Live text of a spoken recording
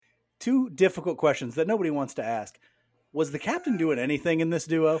Two difficult questions that nobody wants to ask. Was the captain doing anything in this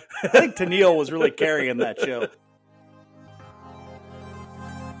duo? I think Tennille was really carrying that show.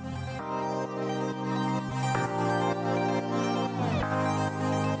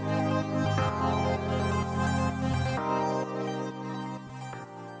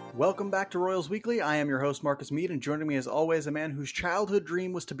 Welcome back to Royals Weekly. I am your host, Marcus Mead, and joining me as always, a man whose childhood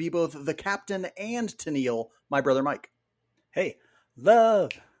dream was to be both the captain and Tennille, my brother Mike. Hey, love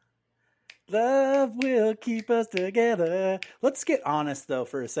will keep us together. Let's get honest, though,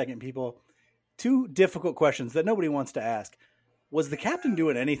 for a second, people. Two difficult questions that nobody wants to ask. Was the captain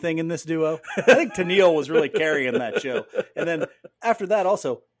doing anything in this duo? I think Tennille was really carrying that show. And then after that,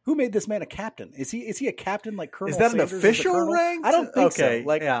 also, who made this man a captain? Is he a captain like Colonel Sanders? Is that an official rank? I don't think so.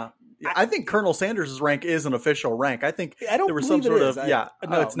 Yeah. I think Colonel Sanders' rank is an official rank. I think there was some sort of no,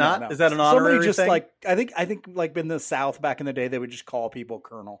 it's not. No. Is that an honorary Somebody just thing? I think like in the South back in the day, they would just call people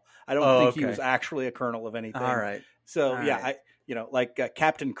Colonel. I don't think he was actually a colonel of anything. All right. So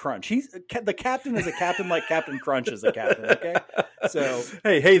Captain Crunch. The captain is a captain like Captain Crunch is a captain. Okay. So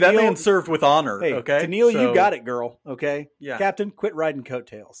hey, that man served with honor. Hey, okay, Tennille, you got it, girl. Okay. Yeah. Captain, quit riding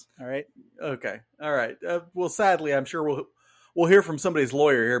coattails. All right. Okay. All right. Well, sadly, I'm sure we'll hear from somebody's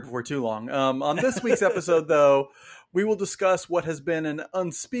lawyer here before too long. On this week's episode, though, we will discuss what has been an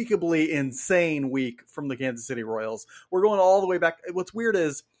unspeakably insane week from the Kansas City Royals. We're going all the way back. What's weird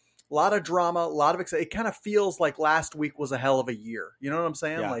is a lot of drama, a lot of excitement. It kind of feels like last week was a hell of a year. You know what I'm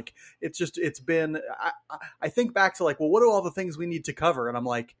saying? Yeah. Like it's been. I think back to like, well, what are all the things we need to cover? And I'm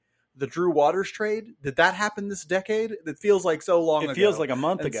like, the Drew Waters trade, did that happen this decade? It feels like so long ago. It feels like a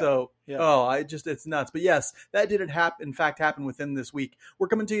month ago. So, yeah. It's nuts. But yes, that didn't happen within this week. We're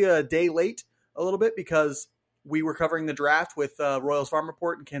coming to you a day late a little bit because we were covering the draft with Royals Farm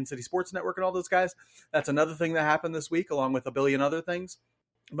Report and Kansas City Sports Network and all those guys. That's another thing that happened this week, along with a billion other things.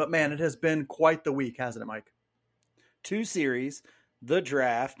 But man, it has been quite the week, hasn't it, Mike? 2 series, the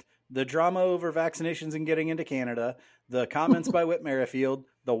draft, the drama over vaccinations and getting into Canada, the comments by Whit Merrifield,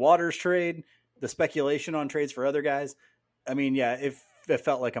 the Waters trade, the speculation on trades for other guys. I mean, yeah, it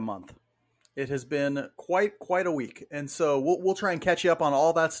felt like a month. It has been quite a week. And so we'll try and catch you up on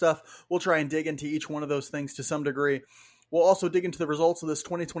all that stuff. We'll try and dig into each one of those things to some degree. We'll also dig into the results of this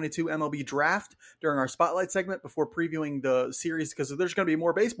 2022 MLB draft during our Spotlight segment before previewing the series, because there's going to be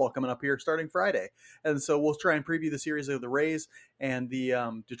more baseball coming up here starting Friday. And so we'll try and preview the series of the Rays and the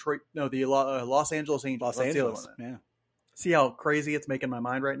Los Angeles Angels. Los Angeles, yeah. See how crazy it's making my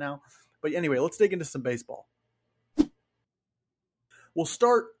mind right now? But anyway, let's dig into some baseball. We'll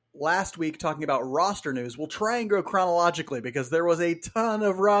start last week talking about roster news. We'll try and go chronologically because there was a ton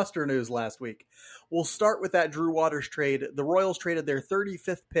of roster news last week. We'll start with that Drew Waters trade. The Royals traded their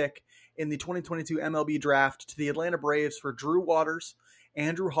 35th pick in the 2022 MLB draft to the Atlanta Braves for Drew Waters,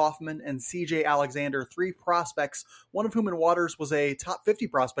 Andrew Hoffman, and C.J. Alexander, 3 prospects, one of whom in Waters was a top 50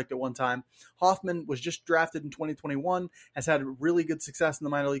 prospect at one time. Hoffman was just drafted in 2021, has had really good success in the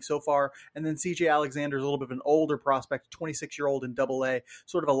minor league so far, and then C.J. Alexander is a little bit of an older prospect, 26-year-old in Double-A,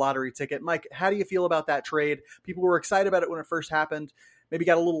 sort of a lottery ticket. Mike, how do you feel about that trade? People were excited about it when it first happened, maybe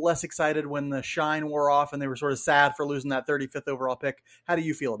got a little less excited when the shine wore off and they were sort of sad for losing that 35th overall pick. How do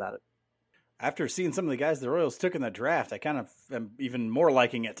you feel about it? After seeing some of the guys the Royals took in the draft, I kind of am even more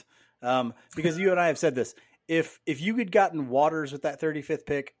liking it. Because you and I have said this. If you had gotten Waters with that 35th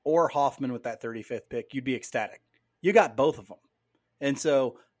pick or Hoffman with that 35th pick, you'd be ecstatic. You got both of them. And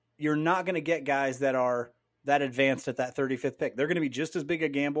so you're not going to get guys that are that advanced at that 35th pick. They're going to be just as big a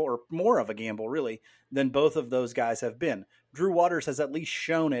gamble or more of a gamble, really, than both of those guys have been. Drew Waters has at least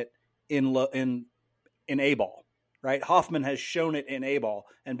shown it in A-ball. Right? Hoffman has shown it in A-ball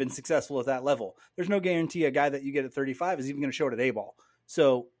and been successful at that level. There's no guarantee a guy that you get at 35 is even going to show it at A-ball.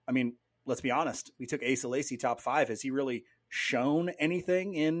 So, I mean, let's be honest. We took Asa Lacy top 5. Has he really shown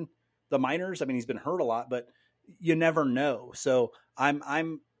anything in the minors? I mean, he's been hurt a lot, but you never know. So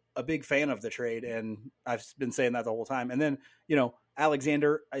I'm a big fan of the trade, and I've been saying that the whole time. And then,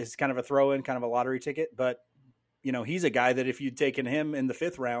 Alexander is kind of a throw-in, kind of a lottery ticket, but, he's a guy that if you'd taken him in the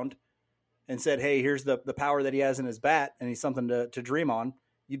 5th round and said, hey, here's the power that he has in his bat, and he's something to dream on,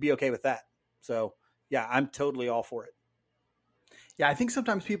 you'd be okay with that. So, yeah, I'm totally all for it. Yeah, I think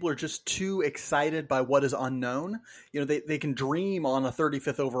sometimes people are just too excited by what is unknown. They can dream on a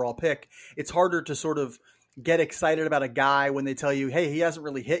 35th overall pick. It's harder to sort of get excited about a guy when they tell you, hey, he hasn't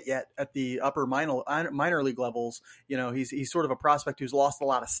really hit yet at the upper minor league levels. He's sort of a prospect who's lost a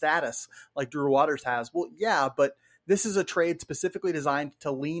lot of status like Drew Waters has. Well, yeah, but this is a trade specifically designed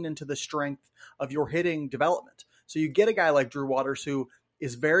to lean into the strength of your hitting development. So you get a guy like Drew Waters who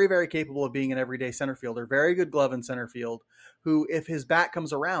is very, very capable of being an everyday center fielder, very good glove in center field, who, if his bat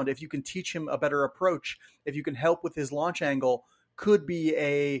comes around, if you can teach him a better approach, if you can help with his launch angle, could be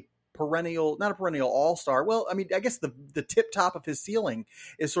a perennial, not a perennial all-star. Well, I mean, I guess the tip top of his ceiling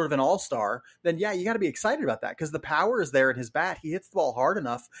is sort of an all-star. Then yeah, you got to be excited about that because the power is there in his bat. He hits the ball hard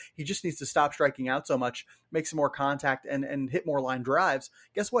enough. He just needs to stop striking out so much, make some more contact, and hit more line drives.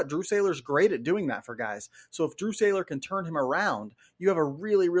 Guess what? Drew Saylor's great at doing that for guys. So if Drew Saylor can turn him around, you have a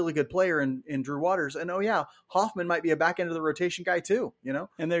really, really good player in Drew Waters. And oh yeah, Hoffman might be a back end of the rotation guy too, you know?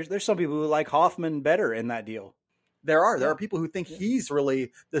 And there's some people who like Hoffman better in that deal. There are people who think he's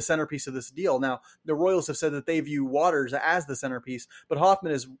really the centerpiece of this deal. Now, the Royals have said that they view Waters as the centerpiece, but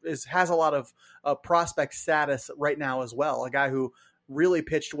Hoffman has a lot of prospect status right now as well. A guy who really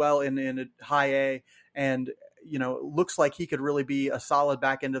pitched well in high A and, you know, looks like he could really be a solid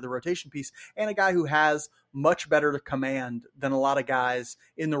back end of the rotation piece, and a guy who has much better command than a lot of guys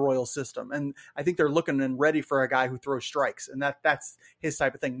in the Royals system. And I think they're looking and ready for a guy who throws strikes, and that's his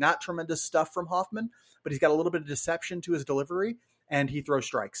type of thing. Not tremendous stuff from Hoffman, but he's got a little bit of deception to his delivery, and he throws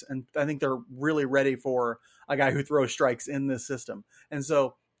strikes. And I think they're really ready for a guy who throws strikes in this system. And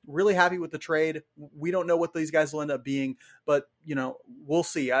so really happy with the trade. We don't know what these guys will end up being, but, you know, we'll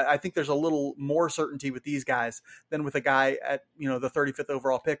see. I think there's a little more certainty with these guys than with a guy at, you know, the 35th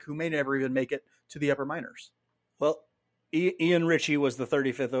overall pick who may never even make it to the upper minors. Well, Ian Ritchie was the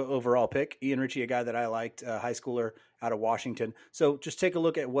 35th overall pick. Ian Ritchie, a guy that I liked, a high schooler out of Washington. So just take a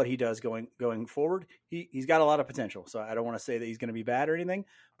look at what he does going forward. He's got a lot of potential. So I don't want to say that he's going to be bad or anything,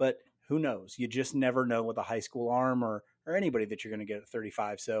 but who knows? You just never know with a high school arm or anybody that you're going to get at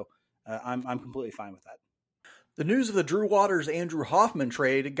 35. So I'm completely fine with that. The news of the Drew Waters-Andrew Hoffman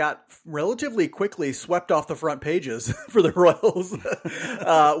trade got relatively quickly swept off the front pages for the Royals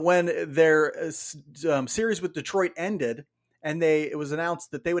when their series with Detroit ended, and it was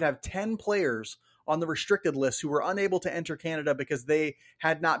announced that they would have 10 players on the restricted list who were unable to enter Canada because they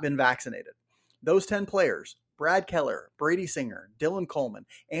had not been vaccinated. Those 10 players: Brad Keller, Brady Singer, Dylan Coleman,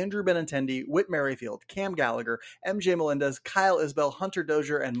 Andrew Benintendi, Whit Merrifield, Cam Gallagher, MJ Melendez, Kyle Isbell, Hunter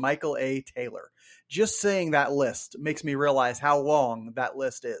Dozier, and Michael A. Taylor. Just saying that list makes me realize how long that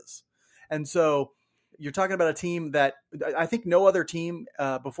list is. And so you're talking about a team that I think no other team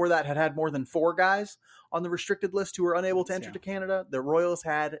before that had more than 4 guys on the restricted list who were unable to enter to Canada. The Royals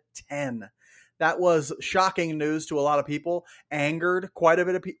had 10. That was shocking news to a lot of people, angered quite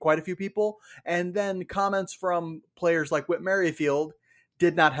a few people, and then comments from players like Whit Merrifield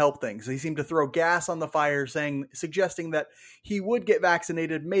did not help things. He seemed to throw gas on the fire, suggesting that he would get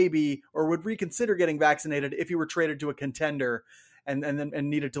vaccinated maybe, or would reconsider getting vaccinated if he were traded to a contender and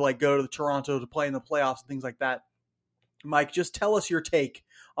needed to go to Toronto to play in the playoffs and things like that. Mike, just tell us your take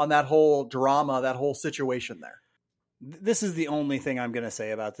on that whole drama, that whole situation there. This is the only thing I'm going to say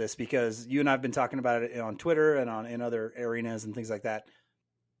about this, because you and I have been talking about it on Twitter and in other arenas and things like that.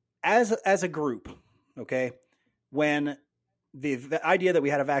 As a group, okay, when the idea that we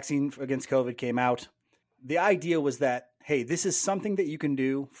had a vaccine against COVID came out, the idea was that, hey, this is something that you can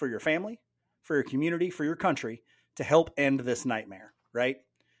do for your family, for your community, for your country to help end this nightmare, right?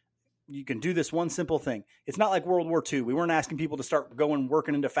 You can do this one simple thing. It's not like World War II. We weren't asking people to start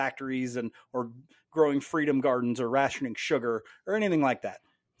working into factories or growing freedom gardens or rationing sugar or anything like that.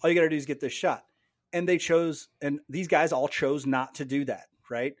 All you got to do is get this shot. And these guys all chose not to do that,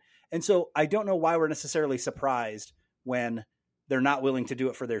 right? And so I don't know why we're necessarily surprised when they're not willing to do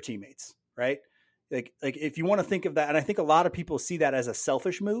it for their teammates, right? Like if you want to think of that, and I think a lot of people see that as a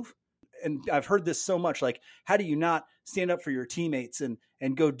selfish move. And I've heard this so much, like, how do you not stand up for your teammates and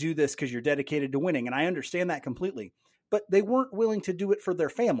go do this because you're dedicated to winning? And I understand that completely, but they weren't willing to do it for their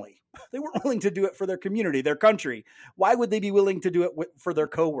family. They weren't willing to do it for their community, their country. Why would they be willing to do it for their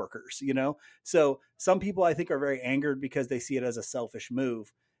coworkers? You know? So some people I think are very angered because they see it as a selfish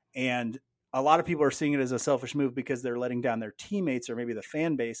move. And a lot of people are seeing it as a selfish move because they're letting down their teammates or maybe the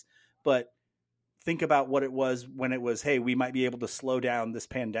fan base. But think about what it was when it was, hey, we might be able to slow down this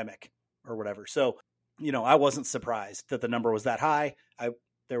pandemic or whatever. So, you know, I wasn't surprised that the number was that high.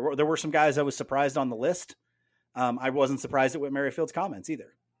 There were some guys I was surprised on the list. I wasn't surprised at Whit Merrifield's comments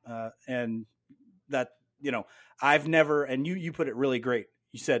either. And that, you know, I've never, and you put it really great.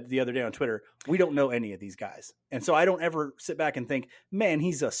 You said the other day on Twitter, we don't know any of these guys. And so I don't ever sit back and think, man,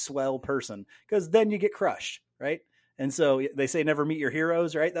 he's a swell person, because then you get crushed, right? And so they say never meet your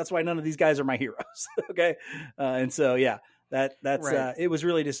heroes, right? That's why none of these guys are my heroes. Okay. And so, yeah, that's right. It was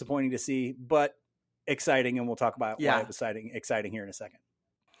really disappointing to see, but exciting. And we'll talk about why it was exciting here in a second.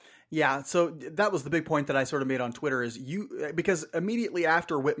 Yeah, so that was the big point that I sort of made on Twitter is because immediately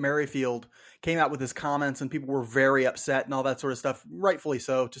after Whit Merrifield came out with his comments and people were very upset and all that sort of stuff, rightfully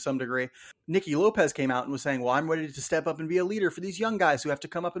so to some degree, Nicky Lopez came out and was saying, well, I'm ready to step up and be a leader for these young guys who have to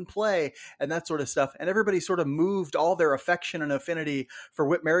come up and play and that sort of stuff. And everybody sort of moved all their affection and affinity for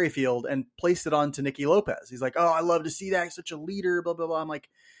Whit Merrifield and placed it on to Nicky Lopez. He's like, oh, I love to see that. He's such a leader, blah, blah, blah. I'm like,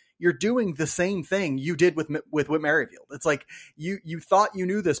 you're doing the same thing you did with Whit Merrifield. It's like you thought you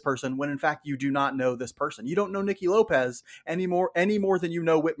knew this person when in fact you do not know this person. You don't know Nicky Lopez any more than you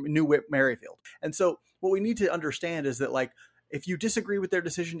know knew Whit Merrifield. And so what we need to understand is that, like, if you disagree with their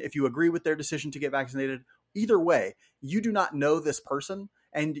decision, if you agree with their decision to get vaccinated, either way, you do not know this person,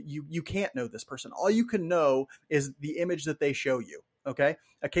 and you can't know this person. All you can know is the image that they show you. Okay.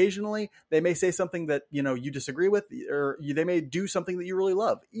 Occasionally they may say something that, you disagree with, or they may do something that you really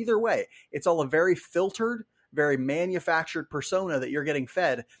love. Either way, it's all a very filtered, very manufactured persona that you're getting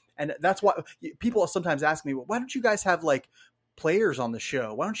fed. And that's why people sometimes ask me, well, why don't you guys have like players on the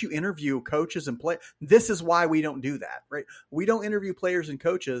show? Why don't you interview coaches and play? This is why we don't do that, right? We don't interview players and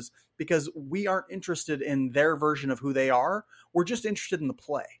coaches because we aren't interested in their version of who they are. We're just interested in the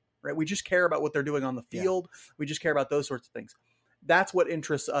play, right? We just care about what they're doing on the field. Yeah. We just care about those sorts of things. That's what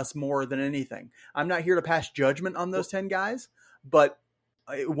interests us more than anything. I'm not here to pass judgment on those 10 guys, but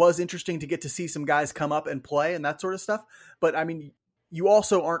it was interesting to get to see some guys come up and play and that sort of stuff. But I mean, you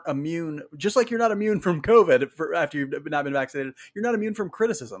also aren't immune, just like you're not immune from COVID after you've not been vaccinated. You're not immune from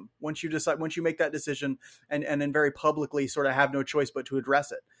criticism once you make that decision and then very publicly sort of have no choice but to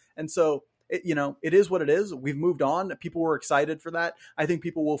address it. And so, it is what it is. We've moved on. People were excited for that. I think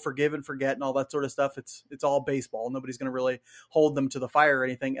people will forgive and forget and all that sort of stuff. It's all baseball. Nobody's going to really hold them to the fire or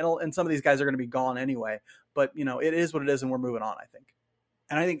anything. And some of these guys are going to be gone anyway. But, it is what it is, and we're moving on, I think.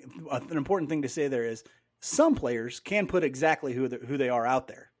 And I think an important thing to say there is some players can put exactly who they are out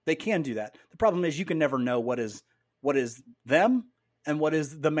there. They can do that. The problem is you can never know what is them and what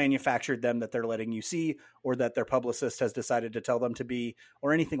is the manufactured them that they're letting you see, or that their publicist has decided to tell them to be,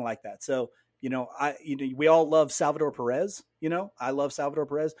 or anything like that. So, we all love Salvador Perez. I love Salvador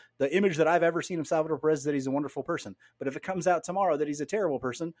Perez. The image that I've ever seen of Salvador Perez is that he's a wonderful person. But if it comes out tomorrow that he's a terrible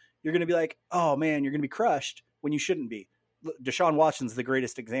person, you're going to be like, oh man, you're going to be crushed when you shouldn't be. Deshaun Watson's the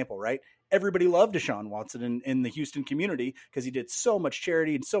greatest example, right? Everybody loved Deshaun Watson in the Houston community because he did so much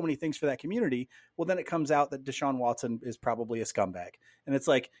charity and so many things for that community. Well, then it comes out that Deshaun Watson is probably a scumbag. And it's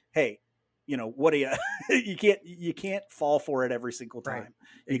like, hey, what do you, you can't fall for it every single time. Right.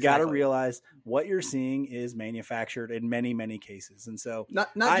 You got to realize what you're seeing is manufactured in many, many cases. And so not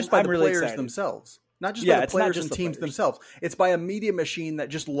just by the players themselves. Not just by the players and teams themselves. It's by a media machine that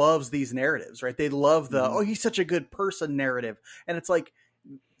just loves these narratives, right? They love the, oh, he's such a good person narrative. And it's like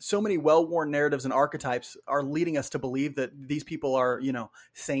so many well-worn narratives and archetypes are leading us to believe that these people are,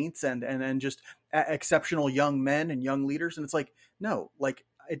 saints and just exceptional young men and young leaders. And it's like, no, like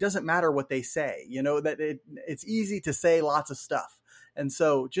it doesn't matter what they say, that it's easy to say lots of stuff. And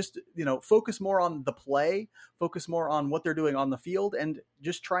so just, focus more on the play, focus more on what they're doing on the field, and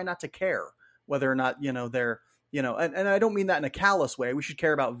just try not to care whether or not, they're, and I don't mean that in a callous way. We should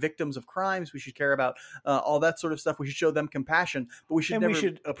care about victims of crimes. We should care about all that sort of stuff. We should show them compassion, but we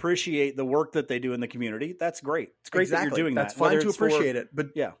should appreciate the work that they do in the community. That's great. It's great that you're doing that. That's fine to appreciate it,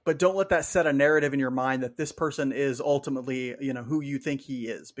 but don't let that set a narrative in your mind that this person is ultimately, who you think he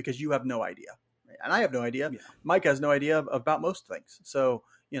is, because you have no idea. And I have no idea. Yeah. Mike has no idea about most things. So,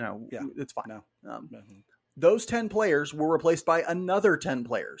 it's fine. No. Those 10 players were replaced by another 10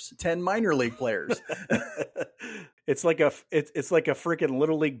 players, 10 minor league players. It's like a freaking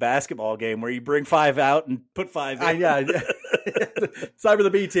little league basketball game where you bring 5 out and put 5 in. It's time for the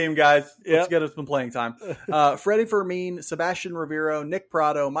B team, guys. Let's get us some playing time. Freddie Fermin, Sebastian Rivero, Nick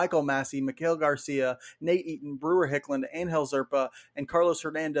Pratto, Michael Massey, Mikhail Garcia, Nate Eaton, Brewer Hickland, Angel Zerpa, and Carlos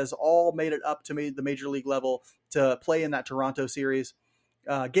Hernandez all made it up to the major league level to play in that Toronto series.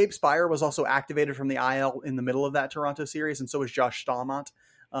 Gabe Spire was also activated from the IL in the middle of that Toronto series, and so was Josh Staumont.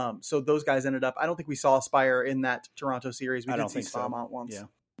 So those guys ended up, I don't think we saw Spire in that Toronto series. We did see Staumont once. Yeah.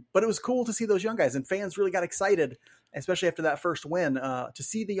 But it was cool to see those young guys, and fans really got excited, especially after that first win, to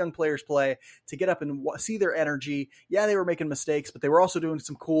see the young players play, to get up and see their energy. Yeah, they were making mistakes, but they were also doing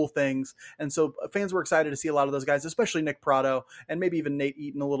some cool things. And so fans were excited to see a lot of those guys, especially Nick Pratto and maybe even Nate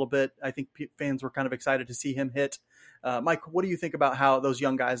Eaton a little bit. I think fans were kind of excited to see him hit. Mike, what do you think about how those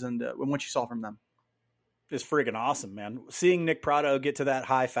young guys and what you saw from them? It's friggin' awesome, man. Seeing Nick Pratto get to that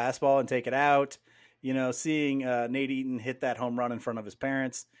high fastball and take it out, seeing Nate Eaton hit that home run in front of his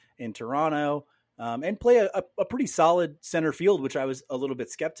parents in Toronto, and play a pretty solid center field, which I was a little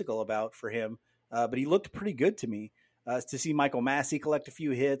bit skeptical about for him. But he looked pretty good to me. To see Michael Massey collect a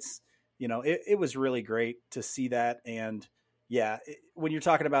few hits, it was really great to see that. And yeah, when you're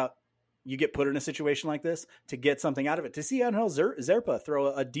talking about you get put in a situation like this to get something out of it. To see Angel Zerpa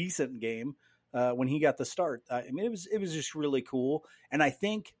throw a decent game when he got the start, I mean, it was just really cool. And I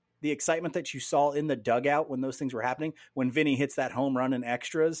think the excitement that you saw in the dugout when those things were happening, when Vinny hits that home run in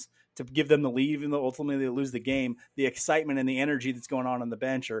extras to give them the lead, even though ultimately they lose the game, the excitement and the energy that's going on the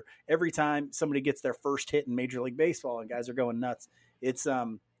bench, or every time somebody gets their first hit in Major League Baseball and guys are going nuts, it's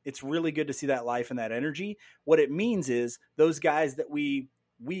really good to see that life and that energy. What it means is those guys that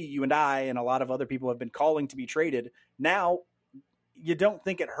you and I and a lot of other people have been calling to be traded, now you don't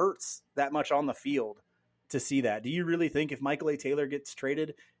think it hurts that much on the field to see that. Do you really think if Michael A. Taylor gets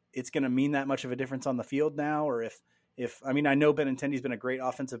traded, it's going to mean that much of a difference on the field now? Or if I mean, I know Benintendi's been a great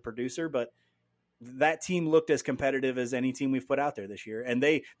offensive producer, but that team looked as competitive as any team we've put out there this year. And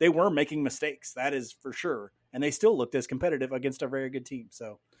they were making mistakes. That is for sure. And they still looked as competitive against a very good team.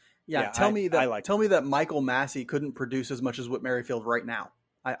 So tell me that Michael Massey couldn't produce as much as Whit Merrifield right now.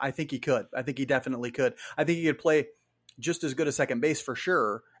 I think he could. I think he definitely could. I think he could play just as good as second base for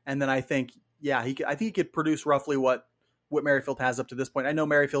sure. And then I think he could produce roughly what Merrifield has up to this point. I know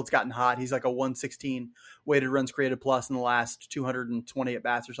Merrifield's gotten hot. He's like a 116 weighted runs created plus in the last 220 at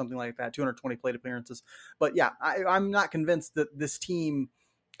bats or something like that, 220 plate appearances. But yeah, I'm not convinced that this team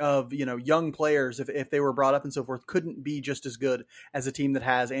of, young players, if they were brought up and so forth, couldn't be just as good as a team that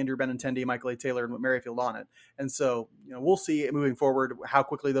has Andrew Benintendi, Michael A. Taylor, and Whit Merrifield on it. And so, we'll see moving forward how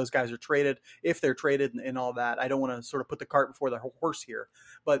quickly those guys are traded, if they're traded and all that. I don't want to sort of put the cart before the horse here,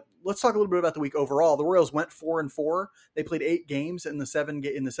 but let's talk a little bit about the week overall. The Royals went 4-4. They played 8 games in the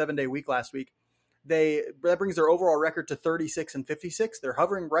 7-day week last week. That brings their overall record to 36-56. They're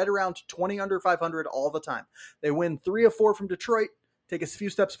hovering right around 20 under 500 all the time. They win 3 of 4 from Detroit. Take a few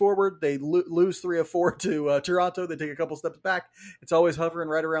steps forward. They lose 3 of 4 to Toronto. They take a couple steps back. It's always hovering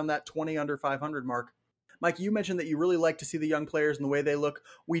right around that 20 under 500 mark. Mike, you mentioned that you really like to see the young players and the way they look.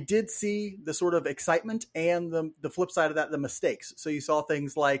 We did see the sort of excitement and the flip side of that, the mistakes. So you saw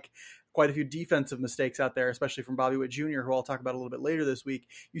things like quite a few defensive mistakes out there, especially from Bobby Witt Jr., who I'll talk about a little bit later this week.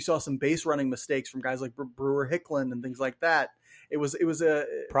 You saw some base running mistakes from guys like Brewer Hicklin and things like that. It was a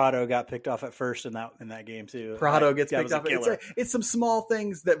Prado got picked off at first in that game too. Prado gets picked off. It's some small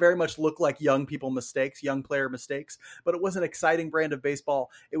things that very much look like young people mistakes, young player mistakes, but it was an exciting brand of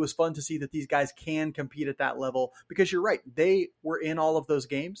baseball. It was fun to see that these guys can compete at that level, because you're right. They were in all of those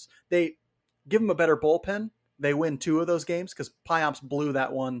games. They give them a better bullpen. They win 2 of those games, because Payamps blew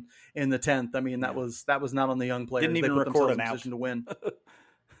that one in the 10th. I mean, that was not on the young players. Didn't even record an out to win.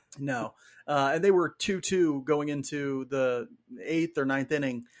 No. And they were 2-2 going into the 8th or 9th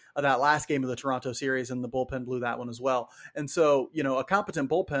inning of that last game of the Toronto series, and the bullpen blew that one as well. And so, a competent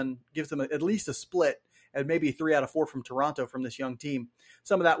bullpen gives them at least a split, and maybe 3 out of 4 from Toronto from this young team.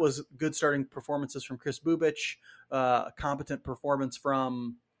 Some of that was good starting performances from Kris Bubic, a competent performance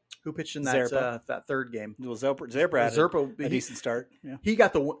from who pitched in that third game. Well, Zerpa had a decent start. Yeah. He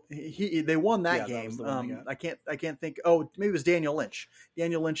got they won that game. I can't think. Oh, maybe it was Daniel Lynch.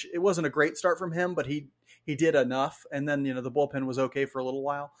 Daniel Lynch. It wasn't a great start from him, but he did enough. And then the bullpen was okay for a little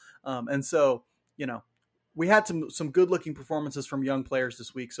while. And so we had some good looking performances from young players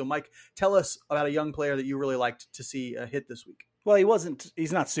this week. So Mike, tell us about a young player that you really liked to see hit this week. Well,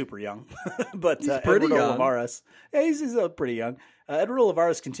 he's not super young, but he's pretty Eduardo young. Olivares, he's pretty young. Eduardo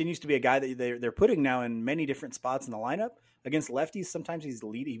Olivares continues to be a guy that they're putting now in many different spots in the lineup against lefties. Sometimes he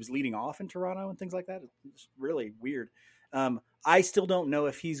was leading off in Toronto and things like that. It's really weird. I still don't know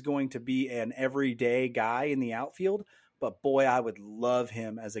if he's going to be an everyday guy in the outfield, but boy, I would love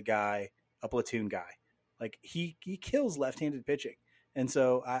him as a platoon guy. Like he kills left-handed pitching. And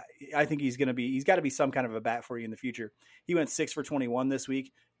so I think he's got to be some kind of a bat for you in the future. He went 6 for 21 this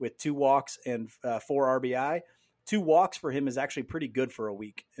week with 2 walks and 4 RBI. 2 walks for him is actually pretty good for a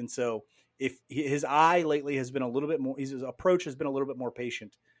week. And so if his eye lately has been a little bit more, his approach has been a little bit more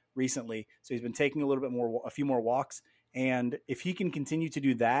patient recently. So he's been taking a few more walks. And if he can continue to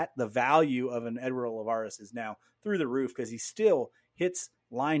do that, the value of an Eduardo Olivares is now through the roof, because he still hits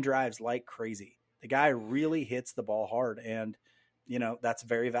line drives like crazy. The guy really hits the ball hard, and that's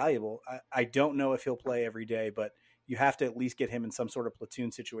very valuable. I don't know if he'll play every day, but you have to at least get him in some sort of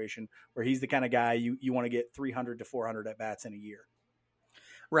platoon situation where he's the kind of guy you want to get 300 to 400 at bats in a year.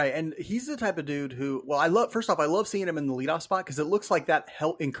 Right. And he's the type of dude who, I love seeing him in the leadoff spot, because it looks like that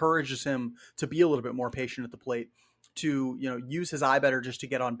encourages him to be a little bit more patient at the plate, to, use his eye better just to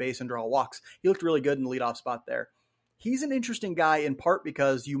get on base and draw walks. He looked really good in the leadoff spot there. He's an interesting guy in part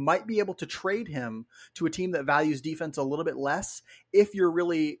because you might be able to trade him to a team that values defense a little bit less if you're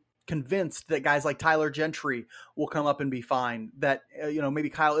really convinced that guys like Tyler Gentry will come up and be fine, that maybe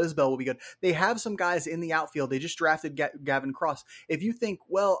Kyle Isbell will be good. They have some guys in the outfield. They just drafted Gavin Cross. If you think,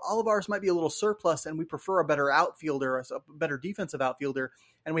 well, Olivares might be a little surplus and we prefer a better outfielder, a better defensive outfielder,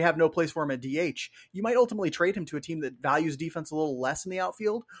 and we have no place for him at DH, you might ultimately trade him to a team that values defense a little less in the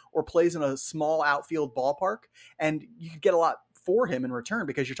outfield or plays in a small outfield ballpark, and you could get a lot for him in return,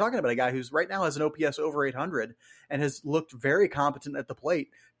 because you're talking about a guy who's right now has an OPS over 800 and has looked very competent at the plate.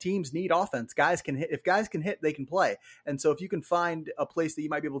 Teams need offense. Guys can hit. If guys can hit, they can play. And so if you can find a place that you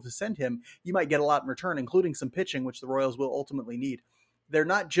might be able to send him, you might get a lot in return, including some pitching, which the Royals will ultimately need. They're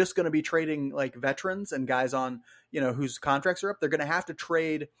not just going to be trading like veterans and guys on, whose contracts are up. They're going to have to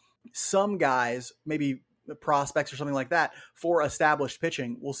trade some guys, maybe prospects or something like that, for established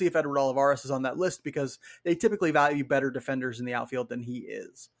pitching. We'll see if Edward Olivares is on that list, because they typically value better defenders in the outfield than he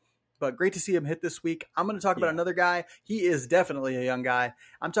is. But great to see him hit this week. I'm going to talk about another guy. He is definitely a young guy.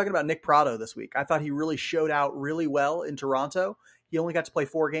 I'm talking about Nick Pratto this week. I thought he really showed out really well in Toronto. He only got to play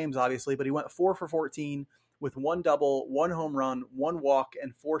 4 games, obviously, but he went 4 for 14 with 1 double, 1 home run, 1 walk,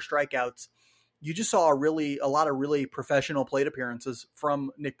 and 4 strikeouts. You just saw a lot of really professional plate appearances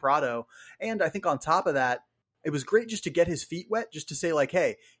from Nick Pratto. And I think on top of that, it was great just to get his feet wet, just to say like,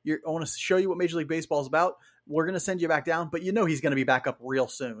 hey, I want to show you what Major League Baseball is about. We're going to send you back down, but he's going to be back up real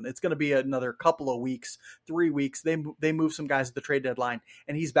soon. It's going to be another couple of weeks, 3 weeks. They move some guys at the trade deadline,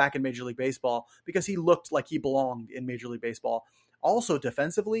 and he's back in Major League Baseball because he looked like he belonged in Major League Baseball. Also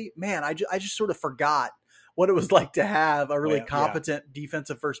defensively, man, I just sort of forgot what it was like to have a really competent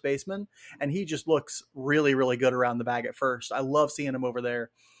defensive first baseman. And he just looks really, really good around the bag at first. I love seeing him over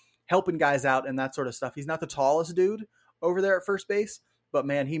there helping guys out and that sort of stuff. He's not the tallest dude over there at first base, but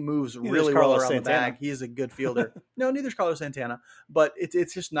man, he moves really well around the bag. He is a good fielder. No, neither's Carlos Santana, but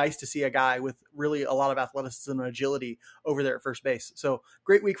it's just nice to see a guy with really a lot of athleticism and agility over there at first base. So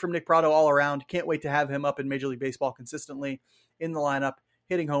great week from Nick Pratto all around. Can't wait to have him up in Major League Baseball consistently in the lineup,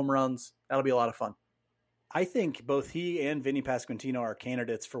 hitting home runs. That'll be a lot of fun. I think both he and Vinny Pasquantino are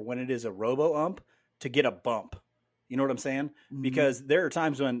candidates for when it is a robo-ump to get a bump. You know what I'm saying? Mm-hmm. Because there are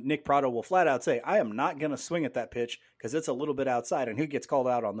times when Nick Pratto will flat out say, I am not going to swing at that pitch because it's a little bit outside, and he gets called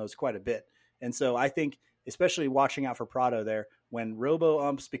out on those quite a bit. And so I think, especially watching out for Pratto there, when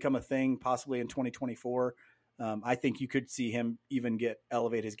robo-umps become a thing, possibly in 2024, I think you could see him even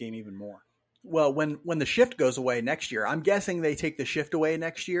elevate his game even more. Well, when the shift goes away next year, I'm guessing they take the shift away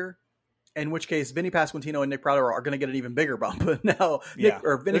next year. In which case, Vinny Pasquantino and Nick Pratto are going to get an even bigger bump. Now, Vinny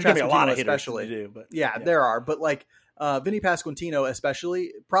Pasquantino a lot of especially. To do, but there are. But like Vinny Pasquantino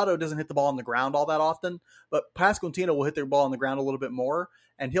especially, Pratto doesn't hit the ball on the ground all that often, but Pasquantino will hit the ball on the ground a little bit more,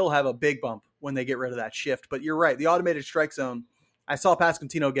 and he'll have a big bump when they get rid of that shift. But you're right. The automated strike zone, I saw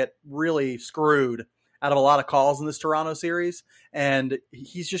Pasquantino get really screwed out of a lot of calls in this Toronto series, and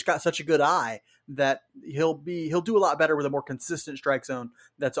he's just got such a good eye that he'll do a lot better with a more consistent strike zone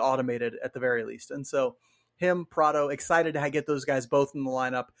that's automated at the very least. And so him, Pratto, excited to get those guys both in the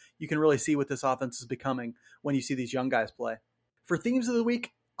lineup. You can really see what this offense is becoming when you see these young guys play. For themes of the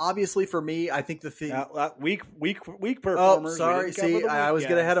week, obviously for me, I think the theme week performers. Oh, sorry. See, I was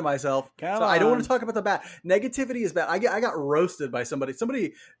getting ahead of myself. So I don't want to talk about the bad. Negativity is bad. I got roasted by somebody.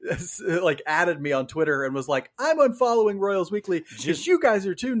 Somebody like added me on Twitter and was like, I'm unfollowing Royals Weekly because you guys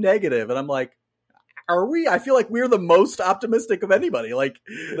are too negative. And I'm like, are we? I feel like we're the most optimistic of anybody. Like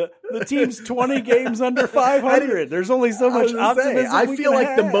the team's 20 games under 500. There's only so much optimism. I feel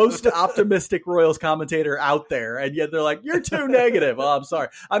like the most optimistic Royals commentator out there, and yet they're like, "You're too negative." Oh, I'm sorry.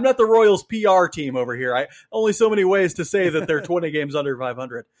 I'm not the Royals PR team over here. Only so many ways to say that they're 20 games under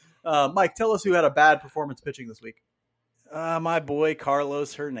 500. Mike, tell us who had a bad performance pitching this week. My boy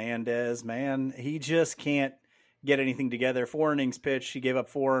Carlos Hernandez. Man, he just can't get anything together. 4 innings pitched. He gave up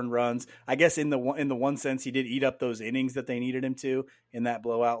 4 earned runs. I guess in the one sense, he did eat up those innings that they needed him to in that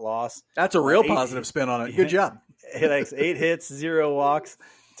blowout loss. That's a real positive spin on it. Good job. 8 hits, 0 walks,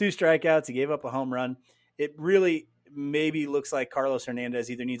 2 strikeouts. He gave up a home run. It really maybe looks like Carlos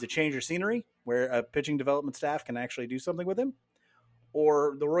Hernandez either needs a change of scenery where a pitching development staff can actually do something with him,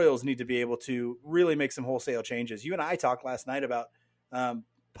 or the Royals need to be able to really make some wholesale changes. You and I talked last night about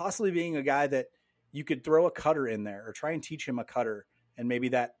possibly being a guy that you could throw a cutter in there or try and teach him a cutter, and maybe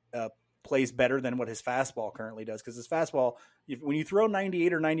that plays better than what his fastball currently does. Because his fastball, when you throw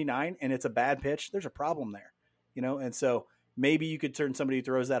 98 or 99 and it's a bad pitch, there's a problem there, And so maybe you could turn somebody who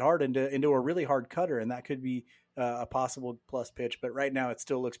throws that hard into a really hard cutter, and that could be a possible plus pitch. But right now, it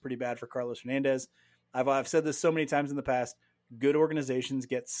still looks pretty bad for Carlos Hernandez. I've said this so many times in the past. Good organizations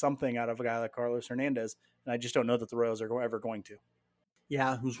get something out of a guy like Carlos Hernandez, and I just don't know that the Royals are ever going to.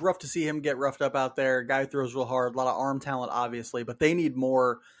 Yeah, it was rough to see him get roughed up out there. Guy who throws real hard, a lot of arm talent, obviously, but they need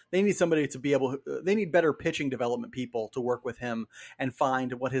more. They need somebody to be able. They need better pitching development people to work with him and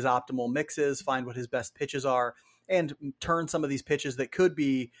find what his optimal mix is, find what his best pitches are, and turn some of these pitches that could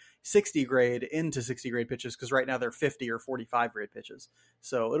be 60 grade into 60 grade pitches, because right now they're 50 or 45 grade pitches.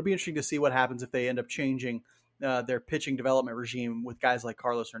 So it'll be interesting to see what happens if they end up changing their pitching development regime with guys like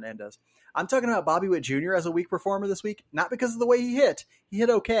Carlos Hernandez. I'm talking about Bobby Witt Jr. as a weak performer this week, not because of the way he hit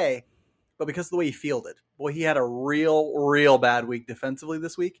okay, but because of the way he fielded. Boy, he had a real bad week defensively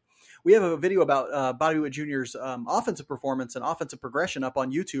this week. We have a video about Bobby Witt Jr.'s offensive performance and offensive progression up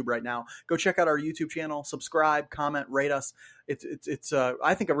on YouTube right now. Go check out our YouTube channel, subscribe, comment, rate us. It's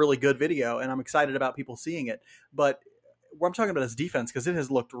I think a really good video, and I'm excited about people seeing it. But what I'm talking about is defense, because it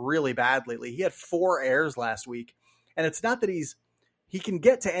has looked really bad lately. He had 4 errors last week, and it's not that he can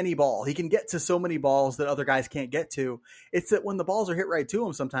get to any ball. He can get to so many balls that other guys can't get to. It's that when the balls are hit right to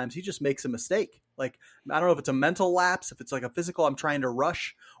him, sometimes he just makes a mistake. Like, I don't know if it's a mental lapse, if it's like a physical, I'm trying to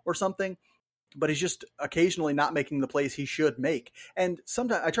rush or something, but he's just occasionally not making the plays he should make. And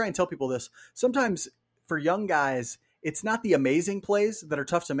sometimes I try and tell people this. Sometimes for young guys, it's not the amazing plays that are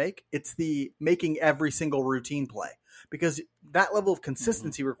tough to make. It's the making every single routine play, because that level of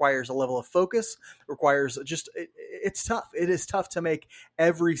consistency requires a level of focus, requires it's tough. It is tough to make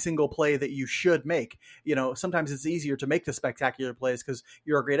every single play that you should make. You know, sometimes it's easier to make the spectacular plays because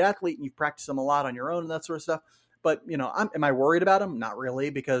you're a great athlete and you've practiced them a lot on your own and that sort of stuff. But, you know, am I worried about him? Not really,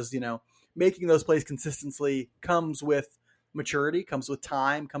 because, you know, making those plays consistently comes with maturity, comes with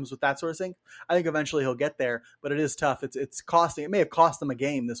time, comes with that sort of thing. I think eventually he'll get there, but it is tough. It's costing. It may have cost them a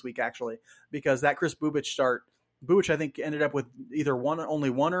game this week, actually, because that Chris Bubic start, Bubic, I think, ended up with either only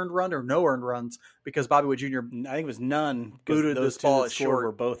one earned run or no earned runs, because Bobby Witt Jr. I think it was none. Booted those this ball that at scored short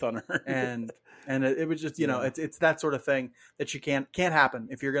were both unearned. and it was just, you know, it's that sort of thing that you can't happen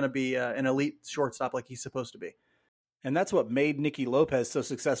if you're going to be an elite shortstop like he's supposed to be. And that's what made Nicky Lopez so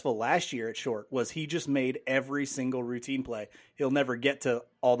successful last year at short, was he just made every single routine play. He'll never get to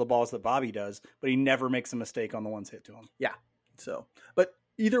all the balls that Bobby does, but he never makes a mistake on the ones hit to him. Yeah. So, but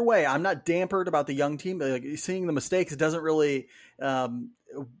either way, I'm not dampered about the young team. Like, seeing the mistakes doesn't really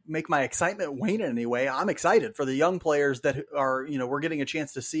make my excitement wane in any way. I'm excited for the young players that are, you know, we're getting a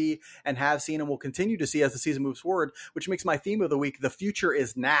chance to see and have seen and will continue to see as the season moves forward, which makes my theme of the week, the future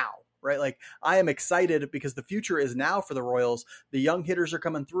is now. Right? Like, I am excited because the future is now for the Royals. The young hitters are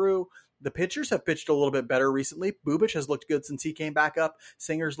coming through. The pitchers have pitched a little bit better recently. Bubic has looked good since he came back up.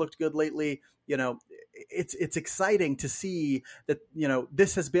 Singer's looked good lately. You know, it's exciting to see that, you know,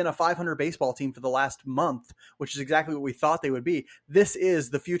 this has been a 500 baseball team for the last month, which is exactly what we thought they would be. This is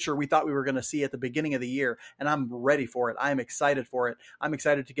the future we thought we were going to see at the beginning of the year, and I'm ready for it. I'm excited for it. I'm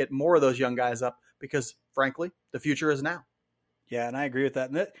excited to get more of those young guys up because, frankly, the future is now. Yeah, and I agree with that.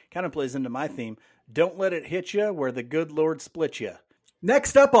 And that kind of plays into my theme. Don't let it hit you where the good Lord split you.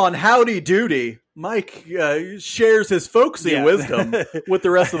 Next up on Howdy Doody, Mike shares his folksy wisdom with the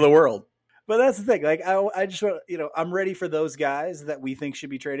rest of the world. But that's the thing. Like, I just want, you know, I'm ready for those guys that we think should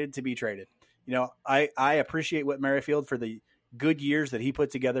be traded to be traded. You know, I appreciate Whit Merrifield for the good years that he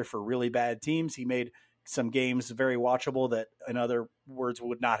put together for really bad teams. He made some games very watchable that, in other words,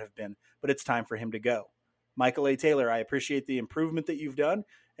 would not have been. But it's time for him to go. Michael A. Taylor, I appreciate the improvement that you've done.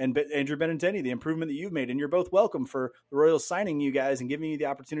 And Andrew Benintendi, the improvement that you've made. And you're both welcome for the Royals signing you guys and giving you the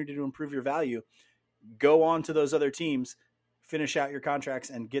opportunity to improve your value. Go on to those other teams, finish out your contracts,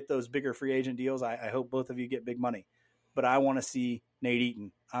 and get those bigger free agent deals. I hope both of you get big money. But I want to see Nate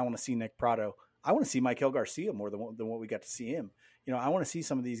Eaton. I want to see Nick Pratto. I want to see Maikel Garcia more than what we got to see him. You know, I want to see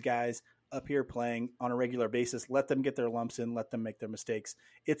some of these guys up here playing on a regular basis. Let them get their lumps in. Let them make their mistakes.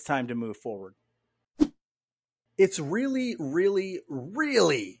 It's time to move forward. It's really, really,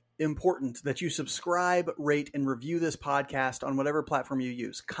 really important that you subscribe, rate, and review this podcast on whatever platform you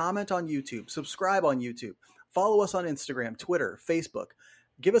use. Comment on YouTube, subscribe on YouTube, follow us on Instagram, Twitter, Facebook.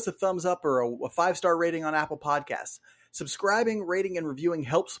 Give us a thumbs up or a 5-star rating on Apple Podcasts. Subscribing, rating, and reviewing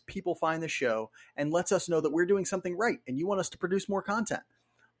helps people find the show and lets us know that we're doing something right and you want us to produce more content.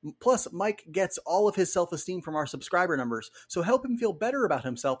 Plus, Mike gets all of his self-esteem from our subscriber numbers, so help him feel better about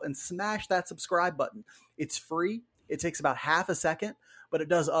himself and smash that subscribe button. It's free. It takes about half a second, but it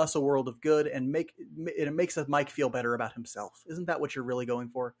does us a world of good and it makes Mike feel better about himself. Isn't that what you're really going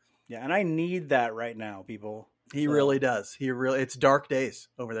for? Yeah, and I need that right now, people. He really does. It's dark days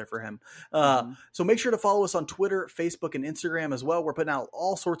over there for him. So make sure to follow us on Twitter, Facebook, and Instagram as well. We're putting out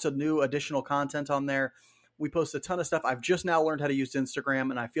all sorts of new additional content on there. We post a ton of stuff. I've just now learned how to use Instagram,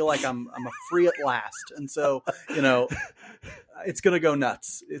 and I feel like I'm a free at last. And so, it's going to go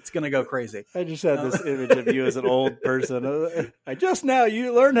nuts. It's going to go crazy. I just had this image of you as an old person. I just now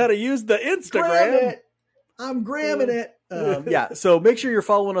you learned how to use the Instagram. I'm grabbing it. Yeah. So make sure you're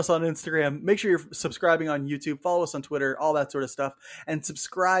following us on Instagram. Make sure you're subscribing on YouTube. Follow us on Twitter, all that sort of stuff. And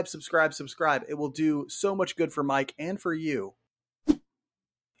subscribe. It will do so much good for Mike and for you.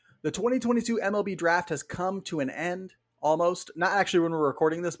 The 2022 MLB draft has come to an end almost. Not actually when we're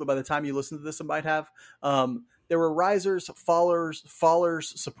recording this, but by the time you listen to this, it might have. There were risers,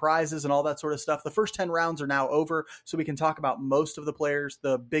 fallers, surprises, and all that sort of stuff. The first 10 rounds are now over, so we can talk about most of the players,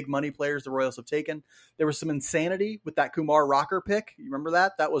 the big money players the Royals have taken. There was some insanity with that Kumar Rocker pick. You remember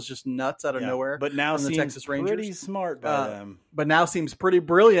that? That was just nuts out of nowhere. But now from the seems Texas Rangers. Pretty smart by them. But now seems pretty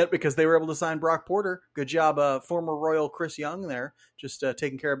brilliant because they were able to sign Brock Porter. Good job, former Royal Chris Young there, just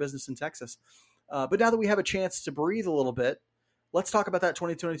taking care of business in Texas. But now that we have a chance to breathe a little bit, let's talk about that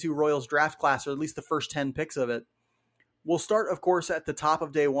 2022 Royals draft class, or at least the first 10 picks of it. We'll start, of course, at the top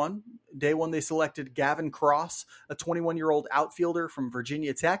of day one. Day one, they selected Gavin Cross, a 21-year-old outfielder from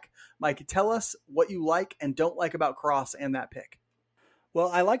Virginia Tech. Mike, tell us what you like and don't like about Cross and that pick. Well,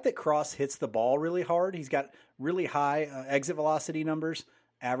 I like that Cross hits the ball really hard. He's got really high exit velocity numbers,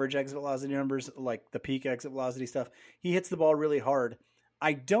 average exit velocity numbers, like the peak exit velocity stuff. He hits the ball really hard.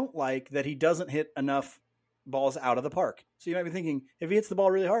 I don't like that he doesn't hit enough balls out of the park. So you might be thinking, if he hits the ball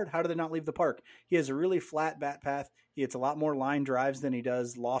really hard, how do they not leave the park? He has a really flat bat path. He hits a lot more line drives than he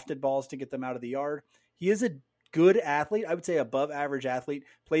does lofted balls to get them out of the yard. He is a good athlete. I would say above average athlete.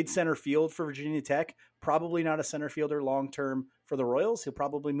 Played center field for Virginia Tech. Probably not a center fielder long-term for the Royals. He'll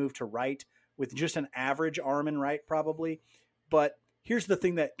probably move to right with just an average arm in right probably. But here's the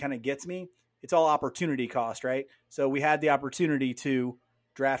thing that kind of gets me. It's all opportunity cost, right? So we had the opportunity to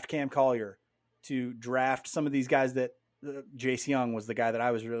draft Cam Collier, to draft some of these guys that Jace Young was the guy that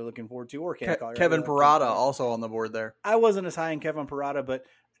I was really looking forward to, or Cam Collier. Kevin Parada also on the board there. I wasn't as high in Kevin Parada, but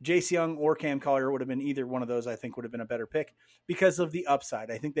Jace Young or Cam Collier would have been either one of those. I think would have been a better pick because of the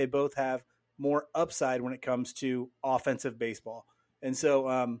upside. I think they both have more upside when it comes to offensive baseball. And so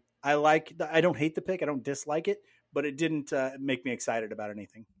I don't hate the pick. I don't dislike it, but it didn't make me excited about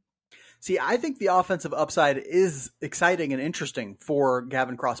anything. See, I think the offensive upside is exciting and interesting for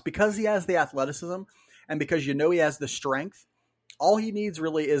Gavin Cross because he has the athleticism and because he has the strength. All he needs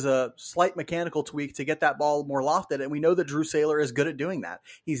really is a slight mechanical tweak to get that ball more lofted, and we know that Drew Saylor is good at doing that.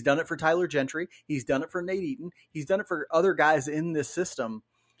 He's done it for Tyler Gentry. He's done it for Nate Eaton. He's done it for other guys in this system.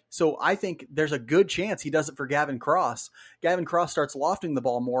 So I think there's a good chance he does it for Gavin Cross. Gavin Cross starts lofting the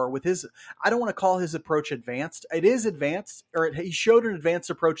ball more with his, I don't want to call his approach advanced. It is advanced, he showed an advanced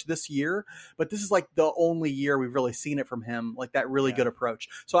approach this year, but this is like the only year we've really seen it from him, like that really good approach.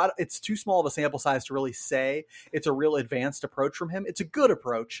 So it's too small of a sample size to really say it's a real advanced approach from him. It's a good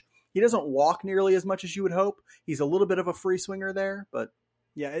approach. He doesn't walk nearly as much as you would hope. He's a little bit of a free swinger there, but.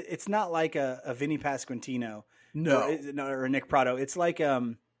 Yeah, it's not like a Vinny Pasquantino. No. Or a Nick Prado. It's like,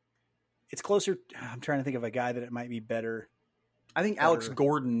 it's closer. I'm trying to think of a guy that it might be better. I think Alex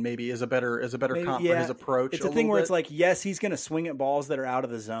Gordon maybe is a better comp for his approach. It's a thing where it's like, yes, he's going to swing at balls that are out of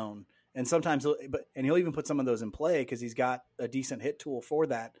the zone, and sometimes, he'll even put some of those in play because he's got a decent hit tool for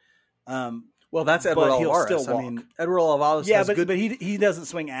that. Well, that's Edward Olivares. I mean, Edward Olivares. Yeah, but he doesn't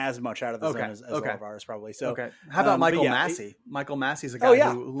swing as much out of the zone as Olivares probably. So how about Michael Massey? Michael Massey's a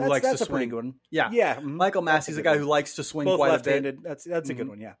guy who likes to swing. That's a pretty good one. Yeah. Michael Massey's a guy who likes to swing both quite left-handed. a bit. That's a good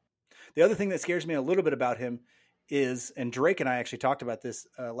one. Yeah. The other thing that scares me a little bit about him is, and Drake and I actually talked about this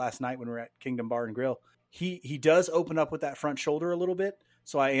last night when we were at Kingdom Bar and Grill, he does open up with that front shoulder a little bit.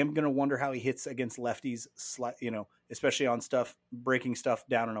 So I am going to wonder how he hits against lefties, especially on breaking stuff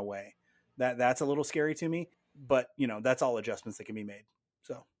down and away. That's a little scary to me, but that's all adjustments that can be made.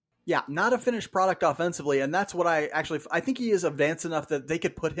 So yeah, not a finished product offensively. And that's what I think he is advanced enough that they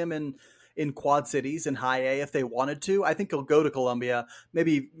could put him in Quad Cities in High A if they wanted to. I think he'll go to Columbia,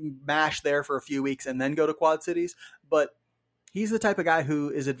 maybe mash there for a few weeks and then go to Quad Cities. But he's the type of guy who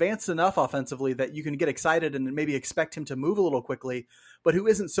is advanced enough offensively that you can get excited and maybe expect him to move a little quickly, but who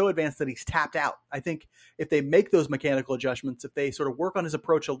isn't so advanced that he's tapped out. I think if they make those mechanical adjustments, if they sort of work on his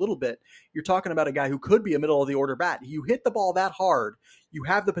approach a little bit, you're talking about a guy who could be a middle of the order bat. You hit the ball that hard, you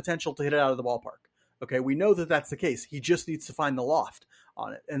have the potential to hit it out of the ballpark. Okay, we know that that's the case. He just needs to find the loft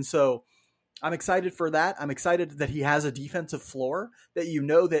on it. And so I'm excited for that. I'm excited that he has a defensive floor, that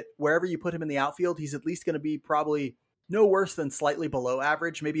that wherever you put him in the outfield, he's at least going to be probably no worse than slightly below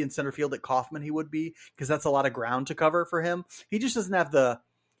average. Maybe in center field at Kauffman he would be, because that's a lot of ground to cover for him. He just doesn't have the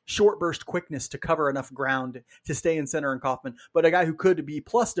short burst quickness to cover enough ground to stay in center and Kaufman, but a guy who could be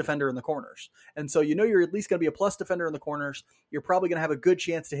plus defender in the corners. And so you're at least going to be a plus defender in the corners. You're probably going to have a good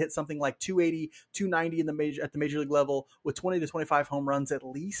chance to hit something like 280, 290 at the major league level with 20 to 25 home runs at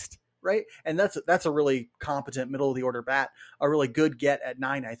least. Right. And that's a really competent middle of the order bat, a really good get at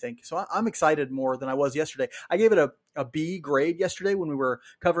 9, I think. So I'm excited more than I was yesterday. I gave it a B grade yesterday when we were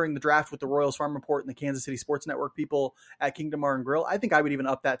covering the draft with the Royals Farm Report and the Kansas City Sports Network people at Kingdom Bar and Grill. I think I would even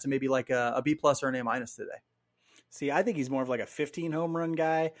up that to maybe like a B plus or an A minus today. See, I think he's more of like a 15 home run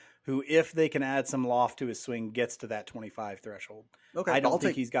guy who, if they can add some loft to his swing, gets to that 25 threshold. Okay. I don't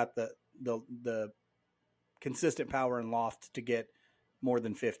think he's got the consistent power and loft to get more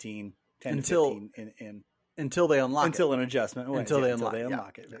than 15, 10 until, to 15 until they unlock until an adjustment. Until they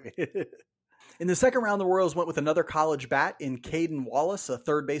unlock it. In the second round, the Royals went with another college bat in Caden Wallace, a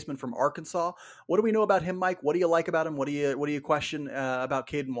third baseman from Arkansas. What do we know about him, Mike? What do you like about him? What do you question about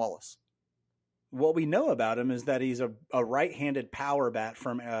Caden Wallace? What we know about him is that he's a right-handed power bat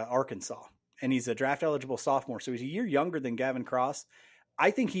from Arkansas, and he's a draft-eligible sophomore, so he's a year younger than Gavin Cross. I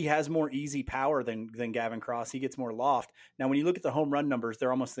think he has more easy power than Gavin Cross. He gets more loft. Now, when you look at the home run numbers,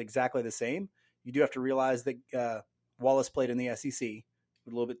 they're almost exactly the same. You do have to realize that Wallace played in the SEC, a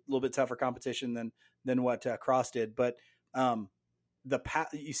little bit tougher competition than what Cross did. But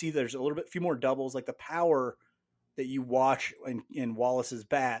you see, there's a few more doubles. Like the power that you watch in Wallace's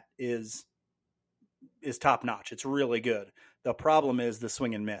bat is top notch. It's really good. The problem is the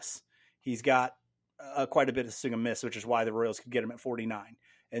swing and miss. He's got quite a bit of swing and miss, which is why the Royals could get him at 49.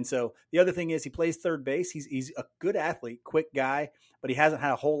 And so the other thing is he plays third base. He's a good athlete, quick guy, but he hasn't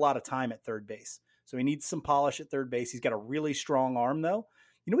had a whole lot of time at third base. So he needs some polish at third base. He's got a really strong arm, though.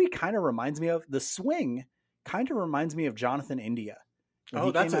 You know what he kind of reminds me of? The swing kind of reminds me of Jonathan India.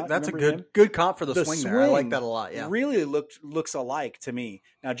 Oh, that's a good comp for the swing there. I like that a lot. Yeah, really looks alike to me.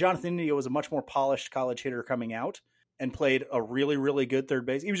 Now, Jonathan India was a much more polished college hitter coming out and played a really, really good third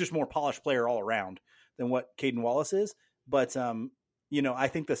base. He was just a more polished player all around than what Caden Wallace is. But, I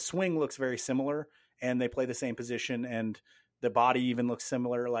think the swing looks very similar and they play the same position and the body even looks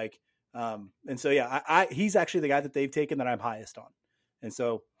similar. He's actually the guy that they've taken that I'm highest on. And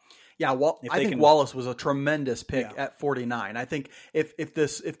so, yeah, I think Wallace was a tremendous pick at 49. I think if the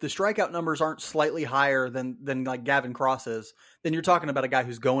strikeout numbers aren't slightly higher than like Gavin Cross is, then you're talking about a guy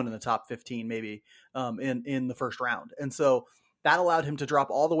who's going in the top 15 maybe in the first round. And so that allowed him to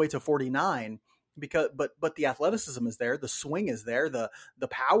drop all the way to 49 but the athleticism is there, the swing is there, the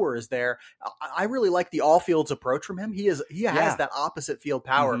power is there. I really like the all fields approach from him. He has that opposite field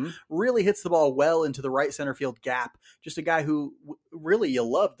power, really hits the ball well into the right center field gap. Just a guy who really you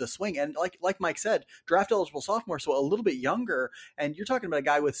love the swing. And like Mike said, draft eligible sophomore, so a little bit younger. And you're talking about a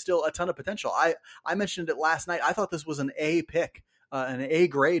guy with still a ton of potential. I mentioned it last night. I thought this was an A pick, an A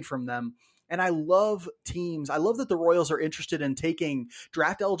grade from them. And I love teams. I love that the Royals are interested in taking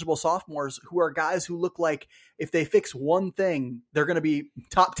draft eligible sophomores who are guys who look like if they fix one thing, they're going to be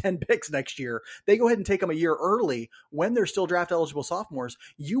top 10 picks next year. They go ahead and take them a year early when they're still draft eligible sophomores.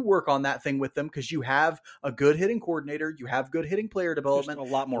 You work on that thing with them because you have a good hitting coordinator. You have good hitting player development. There's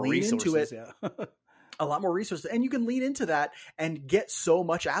a lot more resources. A lot more resources. And you can lean into that and get so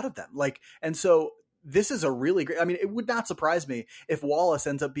much out of them. And so this is a really great, it would not surprise me if Wallace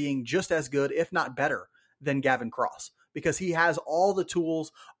ends up being just as good, if not better, than Gavin Cross, because he has all the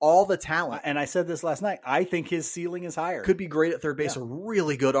tools, all the talent. And I said this last night. I think his ceiling is higher. Could be great at third base. Yeah. A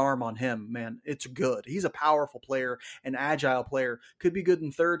really good arm on him, man. It's good. He's a powerful player, an agile player. Could be good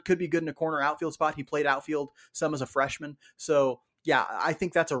in third, could be good in a corner outfield spot. He played outfield some as a freshman. So yeah, I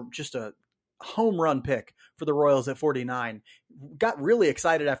think that's just a home run pick for the Royals at 49. Got really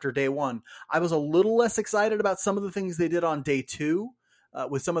excited after day one. I was a little less excited about some of the things they did on day two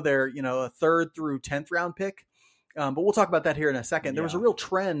with some of their, a third through 10th round pick. But we'll talk about that here in a second. There was a real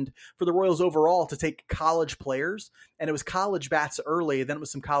trend for the Royals overall to take college players, and it was college bats early. Then it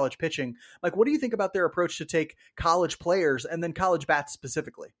was some college pitching. What do you think about their approach to take college players and then college bats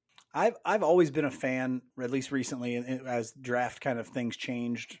specifically? I've always been a fan, at least recently, as draft kind of things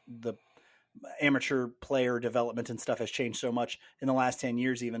changed, the amateur player development and stuff has changed so much in the last 10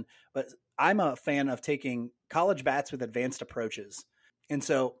 years even, but I'm a fan of taking college bats with advanced approaches. And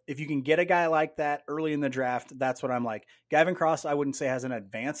so if you can get a guy like that early in the draft, that's what I'm like. Gavin Cross, I wouldn't say has an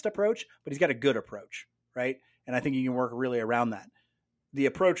advanced approach, but he's got a good approach, right? And I think you can work really around that. The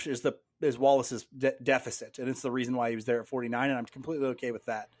approach is Wallace's deficit, and it's the reason why he was there at 49, and I'm completely okay with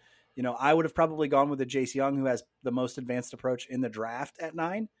that. I would have probably gone with the Jace Young, who has the most advanced approach in the draft at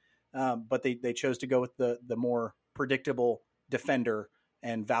 9. But they chose to go with the more predictable defender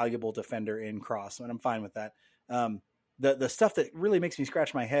and valuable defender in Cross, and I'm fine with that. the stuff that really makes me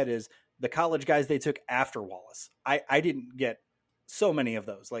scratch my head is the college guys they took after Wallace. I didn't get so many of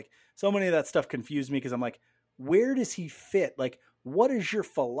those. Like, so many of that stuff confused me because I'm like, where does he fit? Like, what is your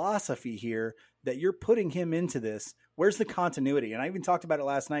philosophy here that you're putting him into this? Where's the continuity? And I even talked about it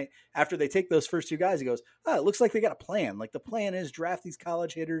last night after they take those first two guys. He goes, oh, it looks like they got a plan. Like, the plan is draft these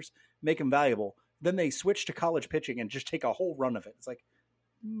college hitters, make them valuable. Then they switch to college pitching and just take a whole run of it. It's like,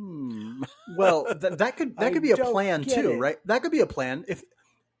 well, that could be a plan too, right? That could be a plan.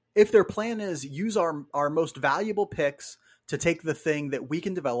 If their plan is use our most valuable picks to take the thing that we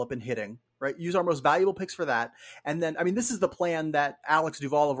can develop in hitting, right? Use our most valuable picks for that. And then, I mean, this is the plan that Alex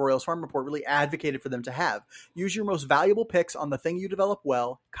Duvall of Royals Farm Report really advocated for them to have. Use your most valuable picks on the thing you develop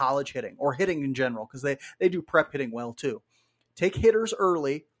well, college hitting, or hitting in general, because they do prep hitting well too. Take hitters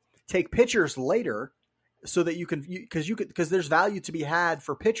early, take pitchers later, so that you can, because there's value to be had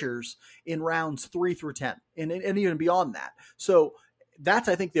for pitchers in rounds 3 through 10 and even beyond that. So that's,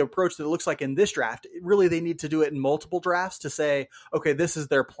 I think, the approach that it looks like in this draft. Really, they need to do it in multiple drafts to say, okay, this is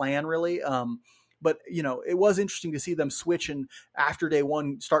their plan, really. But, you know, it was interesting to see them switch and after day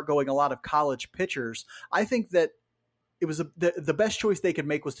one start going a lot of college pitchers. I think that it was the best choice they could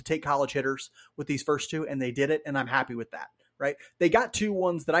make was to take college hitters with these first two, and they did it, and I'm happy with that, right? They got two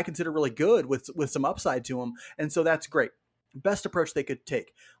ones that I consider really good with some upside to them, and so that's great. Best approach they could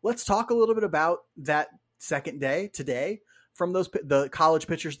take. Let's talk a little bit about that second day today. From the college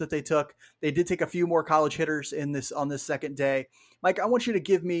pitchers that they took, they did take a few more college hitters on this second day. Mike, I want you to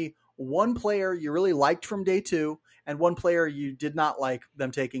give me one player you really liked from day two and one player you did not like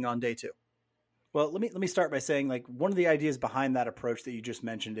them taking on day two. Well, let me start by saying, like, one of the ideas behind that approach that you just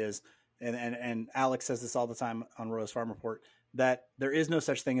mentioned is, and Alex says this all the time on Royals Farm Report, that there is no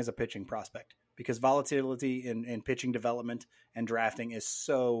such thing as a pitching prospect because volatility in pitching development and drafting is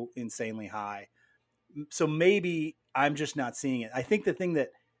so insanely high. So maybe I'm just not seeing it. I think the thing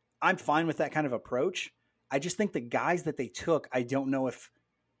that I'm fine with that kind of approach. I just think the guys that they took, I don't know if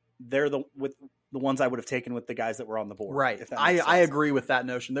they're the ones I would have taken with the guys that were on the board. Right. I agree with that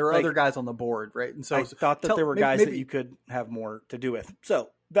notion. There were other guys on the board, right? And so I thought that there were guys that you could have more to do with. So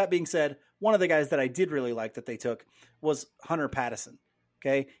that being said, one of the guys that I did really like that they took was Hunter Pattison.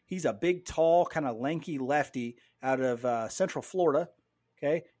 Okay. He's a big, tall, kind of lanky lefty out of Central Florida.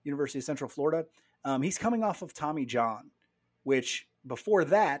 Okay. University of Central Florida. He's coming off of Tommy John, which before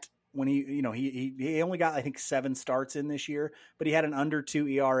that, when he only got, I think, 7 starts in this year, but he had an under 2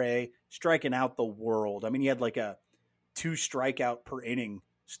 ERA, striking out the world. I mean, he had like a 2 strikeout per inning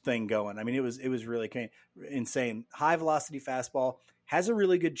thing going. I mean, it was really insane. High velocity fastball, has a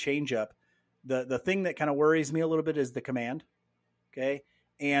really good changeup. The thing that kind of worries me a little bit is the command. Okay.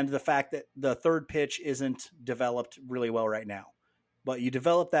 And the fact that the third pitch isn't developed really well right now. But you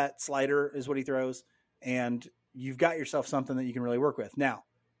develop that slider is what he throws, and you've got yourself something that you can really work with. Now,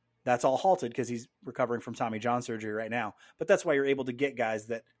 that's all halted because he's recovering from Tommy John surgery right now. But that's why you're able to get guys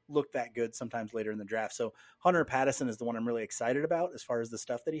that look that good sometimes later in the draft. So Hunter Pattison is the one I'm really excited about as far as the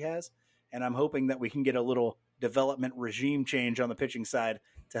stuff that he has. And I'm hoping that we can get a little development regime change on the pitching side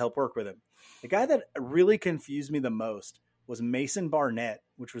to help work with him. The guy that really confused me the most was Mason Barnett,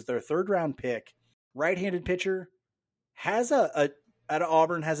 which was their 3rd round pick. Right-handed pitcher, has out of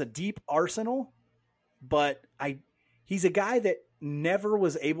Auburn, has a deep arsenal, but he's a guy that never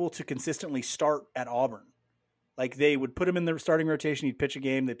was able to consistently start at Auburn. Like, they would put him in the starting rotation, he'd pitch a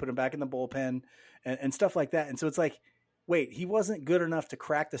game, they'd put him back in the bullpen and stuff like that. And so it's like, wait, he wasn't good enough to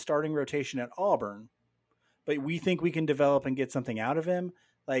crack the starting rotation at Auburn, but we think we can develop and get something out of him.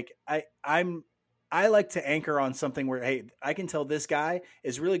 Like, I like to anchor on something where, hey, I can tell this guy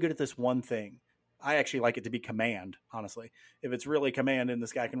is really good at this one thing. I actually like it to be command, honestly. If it's really command and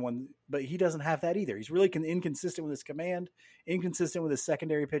this guy can win, but he doesn't have that either. He's really inconsistent with his command, inconsistent with his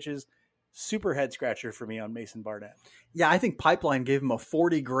secondary pitches. Super head scratcher for me on Mason Barnett. Yeah, I think Pipeline gave him a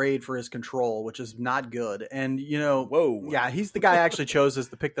 40 grade for his control, which is not good. And, whoa. Yeah, he's the guy I actually chose as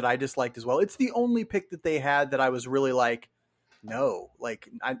the pick that I disliked as well. It's the only pick that they had that I was really like, no.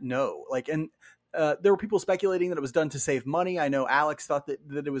 And there were people speculating that it was done to save money. I know Alex thought that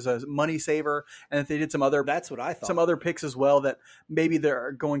it was a money saver, and if they did that's what I thought. Some other picks as well, that maybe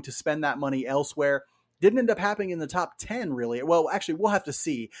they're going to spend that money elsewhere. Didn't end up happening in the top 10, really. Well, actually, we'll have to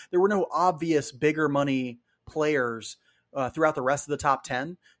see. There were no obvious bigger money players throughout the rest of the top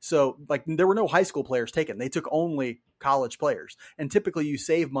 10. So, there were no high school players taken. They took only college players. And typically you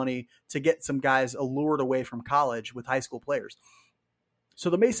save money to get some guys allured away from college with high school players. So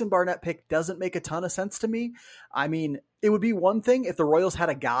the Mason Barnett pick doesn't make a ton of sense to me. I mean, it would be one thing if the Royals had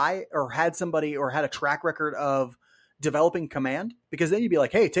a guy or had somebody or had a track record of developing command, because then you'd be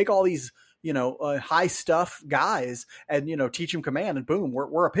like, hey, take all these high stuff guys and, teach them command and boom,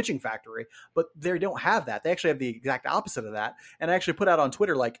 we're a pitching factory. But they don't have that. They actually have the exact opposite of that. And I actually put out on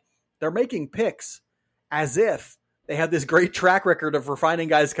Twitter, like, they're making picks as if they have this great track record of refining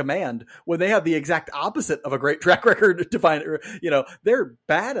guys' command when they have the exact opposite of a great track record to find, they're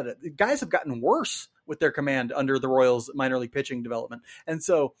bad at it. Guys have gotten worse with their command under the Royals minor league pitching development. And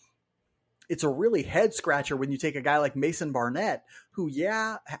so it's a really head scratcher when you take a guy like Mason Barnett, who,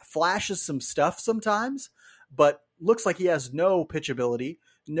 flashes some stuff sometimes, but looks like he has no pitch ability,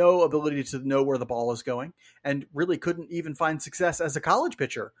 no ability to know where the ball is going, and really couldn't even find success as a college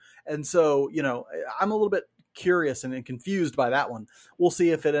pitcher. And so, I'm a little bit curious and confused by that one. We'll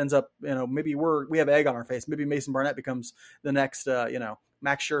see if it ends up, maybe we have egg on our face. Maybe Mason Barnett becomes the next,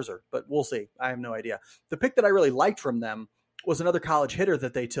 Max Scherzer, but we'll see. I have no idea. The pick that I really liked from them was another college hitter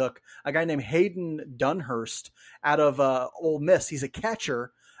that they took, a guy named Hayden Dunhurst out of Ole Miss. He's a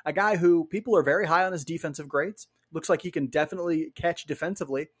catcher, a guy who people are very high on his defensive grades. Looks like he can definitely catch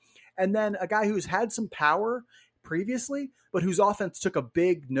defensively. And then a guy who's had some power previously, but whose offense took a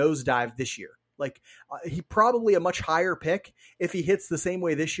big nosedive this year. Like he probably a much higher pick if he hits the same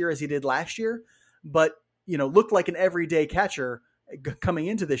way this year as he did last year, but looked like an everyday catcher coming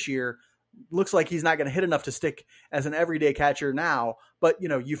into this year. Looks like he's not going to hit enough to stick as an everyday catcher now, but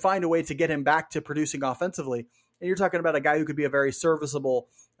you find a way to get him back to producing offensively. And you're talking about a guy who could be a very serviceable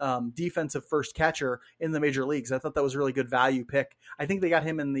defensive first catcher in the major leagues. I thought that was a really good value pick. I think they got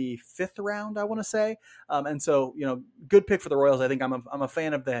him in the 5th round, I want to say. And so, good pick for the Royals. I think I'm a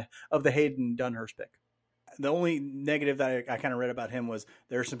fan of the Hayden Dunhurst pick. The only negative that I kind of read about him was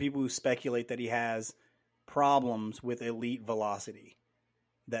there are some people who speculate that he has problems with elite velocity,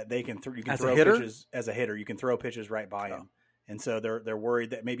 that they can you can throw pitches as a hitter. You can throw pitches right by him. And so they're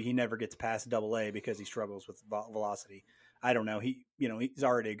worried that maybe he never gets past AA because he struggles with velocity. I don't know. He's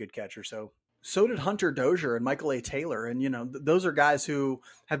already a good catcher. So did Hunter Dozier and Michael A. Taylor. And, those are guys who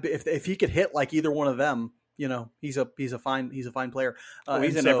have, if he could hit like either one of them, he's a fine player.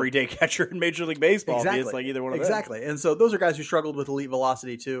 He's an everyday catcher in Major League Baseball. Exactly. It's like either one of them. Exactly. And so those are guys who struggled with elite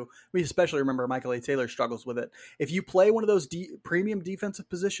velocity too. We especially remember Michael A. Taylor struggles with it. If you play one of those premium defensive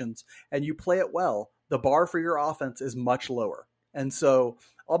positions and you play it well, the bar for your offense is much lower. And so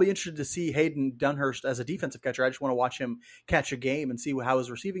I'll be interested to see Hayden Dunhurst as a defensive catcher. I just want to watch him catch a game and see how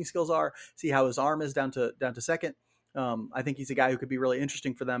his receiving skills are, see how his arm is down to second. I think he's a guy who could be really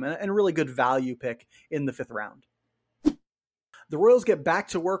interesting for them and a really good value pick in the 5th round. The Royals get back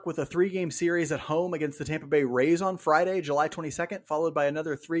to work with a 3-game series at home against the Tampa Bay Rays on Friday, July 22nd, followed by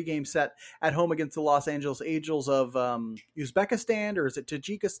another 3-game set at home against the Los Angeles Angels of Uzbekistan, or is it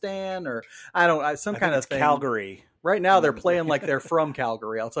Tajikistan, or I kind of thing. Calgary. Right now they're playing like they're from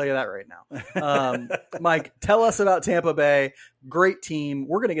Calgary. I'll tell you that right now. Mike, tell us about Tampa Bay. Great team.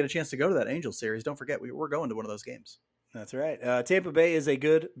 We're going to get a chance to go to that Angels series. Don't forget, we're going to one of those games. That's right. Tampa Bay is a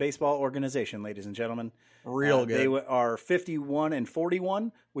good baseball organization, ladies and gentlemen. Real good. They are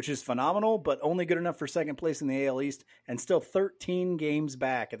 51-41, which is phenomenal, but only good enough for second place in the AL East, and still 13 games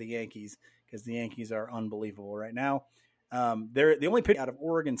back of the Yankees, because the Yankees are unbelievable right now. They're the only pitcher out of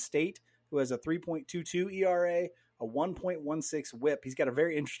Oregon State who has a 3.22 ERA, a 1.16 WHIP. He's got a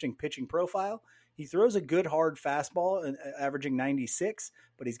very interesting pitching profile. He throws a good hard fastball, averaging 96,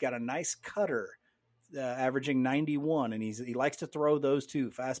 but he's got a nice cutter, averaging 91, and he likes to throw those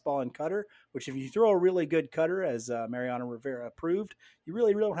two, fastball and cutter, which if you throw a really good cutter, as Mariano Rivera proved, you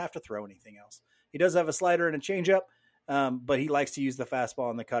really don't have to throw anything else. He does have a slider and a changeup, but he likes to use the fastball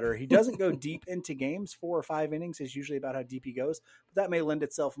and the cutter. He doesn't go deep into games. 4 or 5 innings is usually about how deep he goes, but that may lend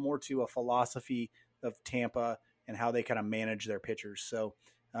itself more to a philosophy of Tampa and how they kind of manage their pitchers. So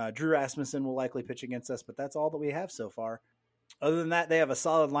Drew Rasmussen will likely pitch against us, but that's all that we have so far. Other than that, they have a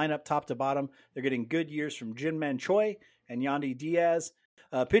solid lineup top to bottom. They're getting good years from Jin-Man Choi and Yandy Diaz.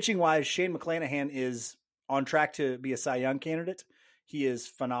 Pitching-wise, Shane McClanahan is on track to be a Cy Young candidate. He is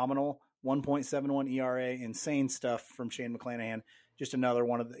phenomenal. 1.71 ERA, insane stuff from Shane McClanahan. Just another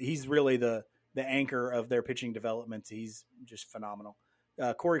one of he's really the anchor of their pitching development. He's just phenomenal.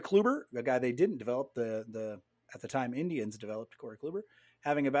 Corey Kluber, the guy they didn't develop, the at the time Indians developed Corey Kluber,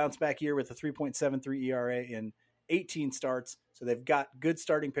 having a bounce back year with a 3.73 ERA in 18 starts. So they've got good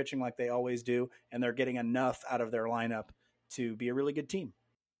starting pitching like they always do, and they're getting enough out of their lineup to be a really good team.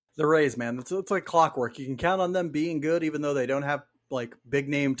 The Rays, man, it's like clockwork. You can count on them being good, even though they don't have like big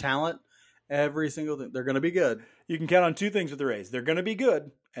name talent. Every single thing, they're going to be good. You can count on 2 things with the Rays. They're going to be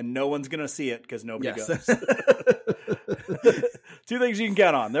good, and no one's going to see it because nobody goes. 2 things you can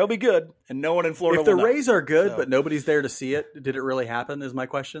count on. They'll be good, and no one in Florida will know. If the know. Rays are good, but nobody's there to see it, did it really happen is my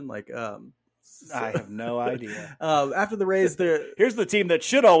question. Like, I have no idea. After the Rays, here's the team that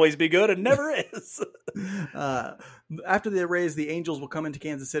should always be good and never is. After the Rays, the Angels will come into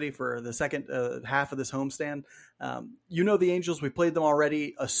Kansas City for the second half of this homestand. The Angels, we played them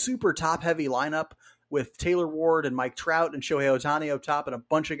already. A super top-heavy lineup with Taylor Ward and Mike Trout and Shohei Ohtani up top and a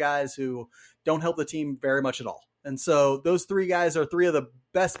bunch of guys who don't help the team very much at all. And so those three guys are three of the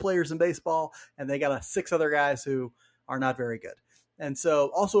best players in baseball, and they got 6 other guys who are not very good. And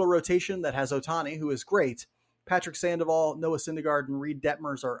so also a rotation that has Ohtani, who is great. Patrick Sandoval, Noah Syndergaard, and Reed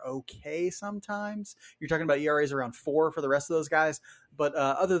Detmers are okay sometimes. You're talking about ERAs around 4 for the rest of those guys. But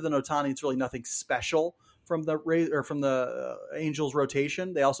other than Ohtani, it's really nothing special from the Angels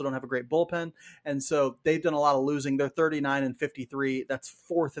rotation. They also don't have a great bullpen. And so they've done a lot of losing. They're 39-53. That's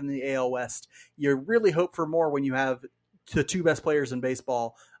 4th in the AL West. You really hope for more when you have the 2 best players in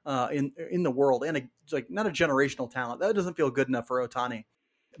baseball in the world, and not a generational talent. That doesn't feel good enough for Ohtani.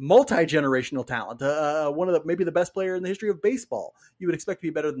 Multi-generational talent, one of maybe the best player in the history of baseball. You would expect to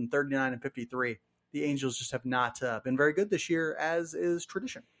be better than 39-53. The Angels just have not been very good this year, as is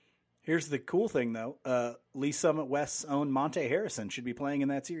tradition. Here's the cool thing, though. Lee Summit West's own Monte Harrison should be playing in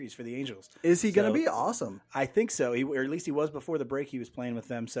that series for the Angels. Is he going to be awesome? I think so. Or at least he was before the break. He was playing with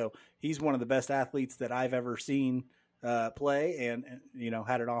them. So he's one of the best athletes that I've ever seen play, and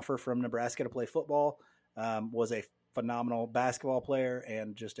had an offer from Nebraska to play football. Was a phenomenal basketball player,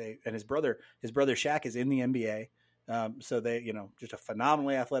 and and his brother Shaq is in the NBA. So they, just a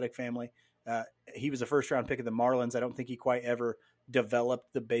phenomenally athletic family. He was a first-round pick of the Marlins. I don't think he quite ever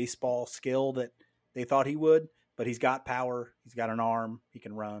developed the baseball skill that they thought he would, but he's got power. He's got an arm. He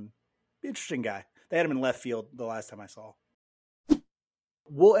can run. Interesting guy. They had him in left field the last time I saw.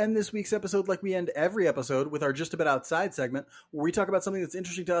 We'll end this week's episode like we end every episode with our Just About Outside segment, where we talk about something that's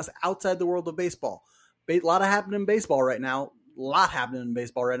interesting to us outside the world of baseball. A lot happening in baseball right now,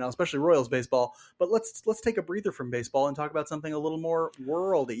 especially Royals baseball. But let's take a breather from baseball and talk about something a little more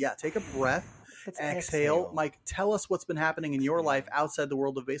worldy. Yeah, take a breath. Exhale. Mike, tell us what's been happening in your life outside the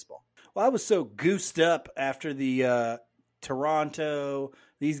world of baseball. Well, I was so goosed up after the Toronto,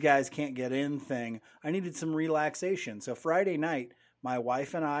 these guys can't get in thing. I needed some relaxation. So Friday night, my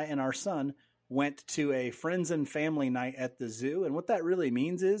wife and I and our son went to a friends and family night at the zoo. And what that really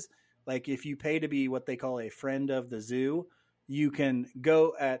means is, if you pay to be what they call a friend of the zoo, you can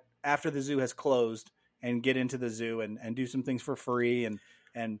go after the zoo has closed and get into the zoo and do some things for free and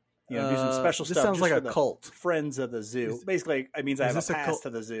do some special stuff. This sounds like a cult. Friends of the zoo. Basically, it means I have a pass to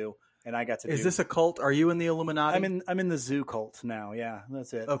the zoo, and I got to. Is this a cult? Are you in the Illuminati? I'm in the zoo cult now. Yeah,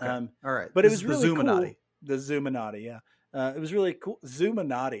 that's it. Okay, all right. But it was really cool. The Zoominati, yeah. It was really cool.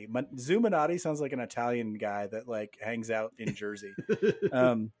 Zoominati. Zoominati sounds like an Italian guy that hangs out in Jersey.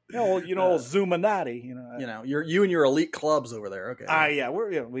 Zoominati. You and your elite clubs over there. Okay. Yeah,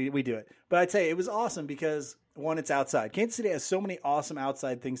 we do it. But I'd say it was awesome because one, it's outside. Kansas City has so many awesome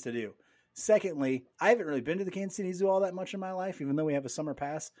outside things to do. Secondly, I haven't really been to the Kansas City Zoo all that much in my life, even though we have a summer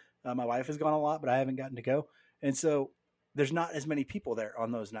pass. My wife has gone a lot, but I haven't gotten to go. And so there's not as many people there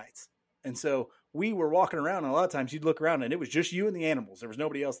on those nights. And so we were walking around, and a lot of times you'd look around and it was just you and the animals. There was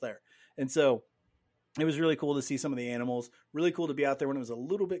nobody else there. And so it was really cool to see some of the animals, really cool to be out there when it was a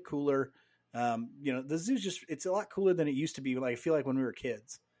little bit cooler. The zoo's it's a lot cooler than it used to be. I feel like when we were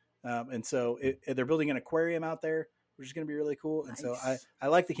kids. And so they're building an aquarium out there, which is going to be really cool. And so I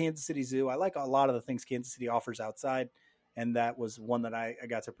like the Kansas City Zoo. I like a lot of the things Kansas City offers outside. And that was one that I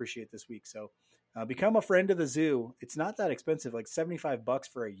got to appreciate this week. So become a friend of the zoo. It's not that expensive, like $75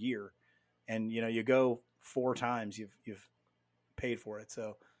 for a year. And, you go 4 times, you've paid for it.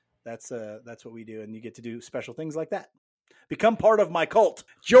 So that's what we do. And you get to do special things like that. Become part of my cult.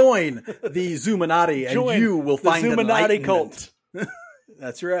 Join the Zoominati and you will find the Zoominati cult.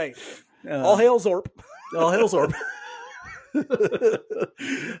 That's right. All hail Zorp. All hail Zorp.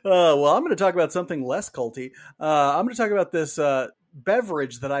 Well, I'm going to talk about something less culty. I'm going to talk about this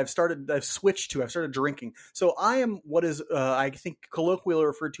beverage that I've switched to. I've started drinking. So I am what is, I think, colloquially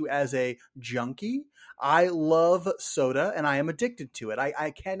referred to as a junkie. I love soda and I am addicted to it.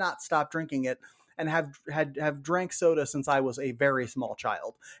 I cannot stop drinking it. And have drank soda since I was a very small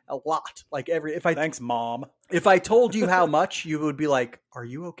child. A lot. Thanks, Mom. If I told you how much, you would be like, "Are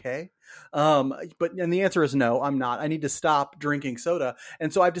you okay?" And the answer is no, I'm not. I need to stop drinking soda.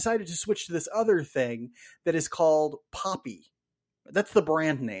 And so I've decided to switch to this other thing that is called Poppy. That's the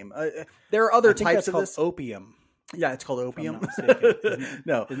brand name. There are other types of this. Opium. Yeah, it's called opium.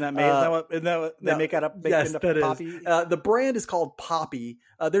 No, isn't that what they make out of? Yes, that Poppy? Is. The brand is called Poppy.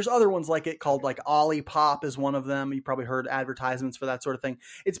 There's other ones like it called Ollie Pop is one of them. You probably heard advertisements for that sort of thing.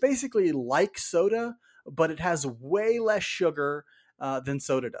 It's basically like soda, but it has way less sugar. than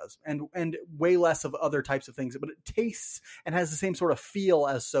soda does, and way less of other types of things, but it tastes and has the same sort of feel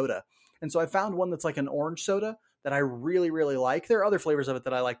as soda. And so I found one that's like an orange soda that I really, really like. There are other flavors of it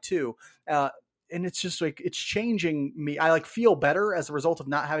that I like too. And it's just like, it's changing me. I like feel better as a result of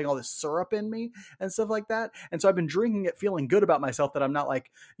not having all this syrup in me and stuff like that. And so I've been drinking it, feeling good about myself that I'm not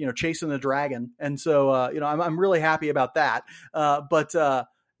like, chasing the dragon. And so, I'm really happy about that.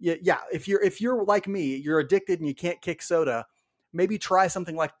 Yeah, if you're like me, you're addicted and you can't kick soda, maybe try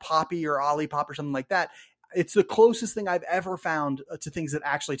something like Poppy or Olipop or something like that. It's the closest thing I've ever found to things that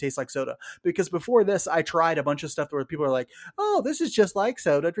actually taste like soda. Because before this, I tried a bunch of stuff where people are like, "Oh, this is just like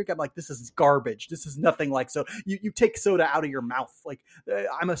soda drink." I'm like, "This is garbage. This is nothing like soda." You take soda out of your mouth. Like,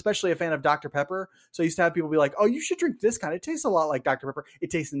 I'm especially a fan of Dr. Pepper, so I used to have people be like, "Oh, you should drink this kind. It tastes a lot like Dr. Pepper."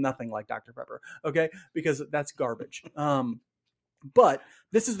 It tastes nothing like Dr. Pepper. Okay, because that's garbage. But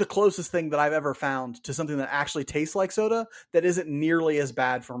this is the closest thing that I've ever found to something that actually tastes like soda that isn't nearly as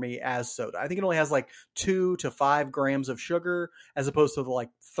bad for me as soda. I think it only has like 2 to 5 grams of sugar as opposed to the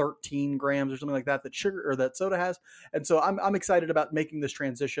like 13 grams or something like that that soda has. And so I'm excited about making this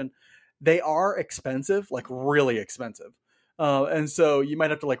transition. They are expensive, like really expensive. And so you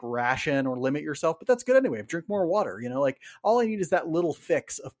might have to like ration or limit yourself, but that's good anyway. Drink more water, like all I need is that little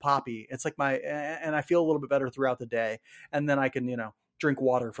fix of Poppy. It's like and I feel a little bit better throughout the day. And then I can, drink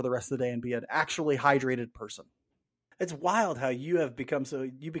water for the rest of the day and be an actually hydrated person. It's wild how you became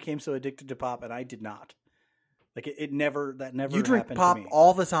so addicted to pop and I did not. Like it never You drink happened pop to me.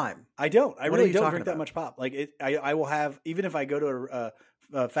 all the time. I don't. I really don't drink about? that much pop. Like I will have, even if I go to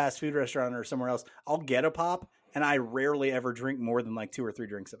a fast food restaurant or somewhere else, I'll get a pop. And I rarely ever drink more than like 2 or 3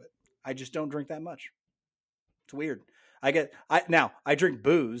 drinks of it. I just don't drink that much. It's weird. I drink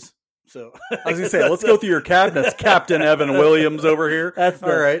booze. So I was gonna say, let's go through your cabinets, Captain Evan Williams over here. All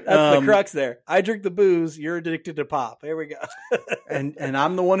right. That's the crux there. I drink the booze. You're addicted to pop. Here we go. and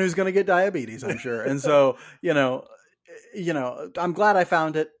I'm the one who's going to get diabetes, I'm sure. And so, I'm glad I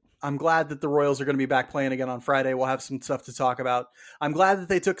found it. I'm glad that the Royals are going to be back playing again on Friday. We'll have some stuff to talk about. I'm glad that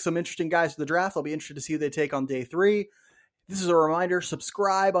they took some interesting guys to the draft. I'll be interested to see who they take on day 3. This is a reminder,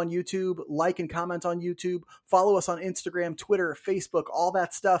 subscribe on YouTube, like and comment on YouTube, follow us on Instagram, Twitter, Facebook, all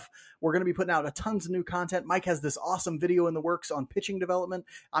that stuff. We're going to be putting out tons of new content. Mike has this awesome video in the works on pitching development.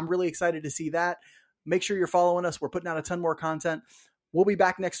 I'm really excited to see that. Make sure you're following us. We're putting out a ton more content. We'll be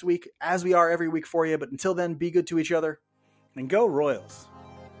back next week, as we are every week for you. But until then, be good to each other. And go Royals.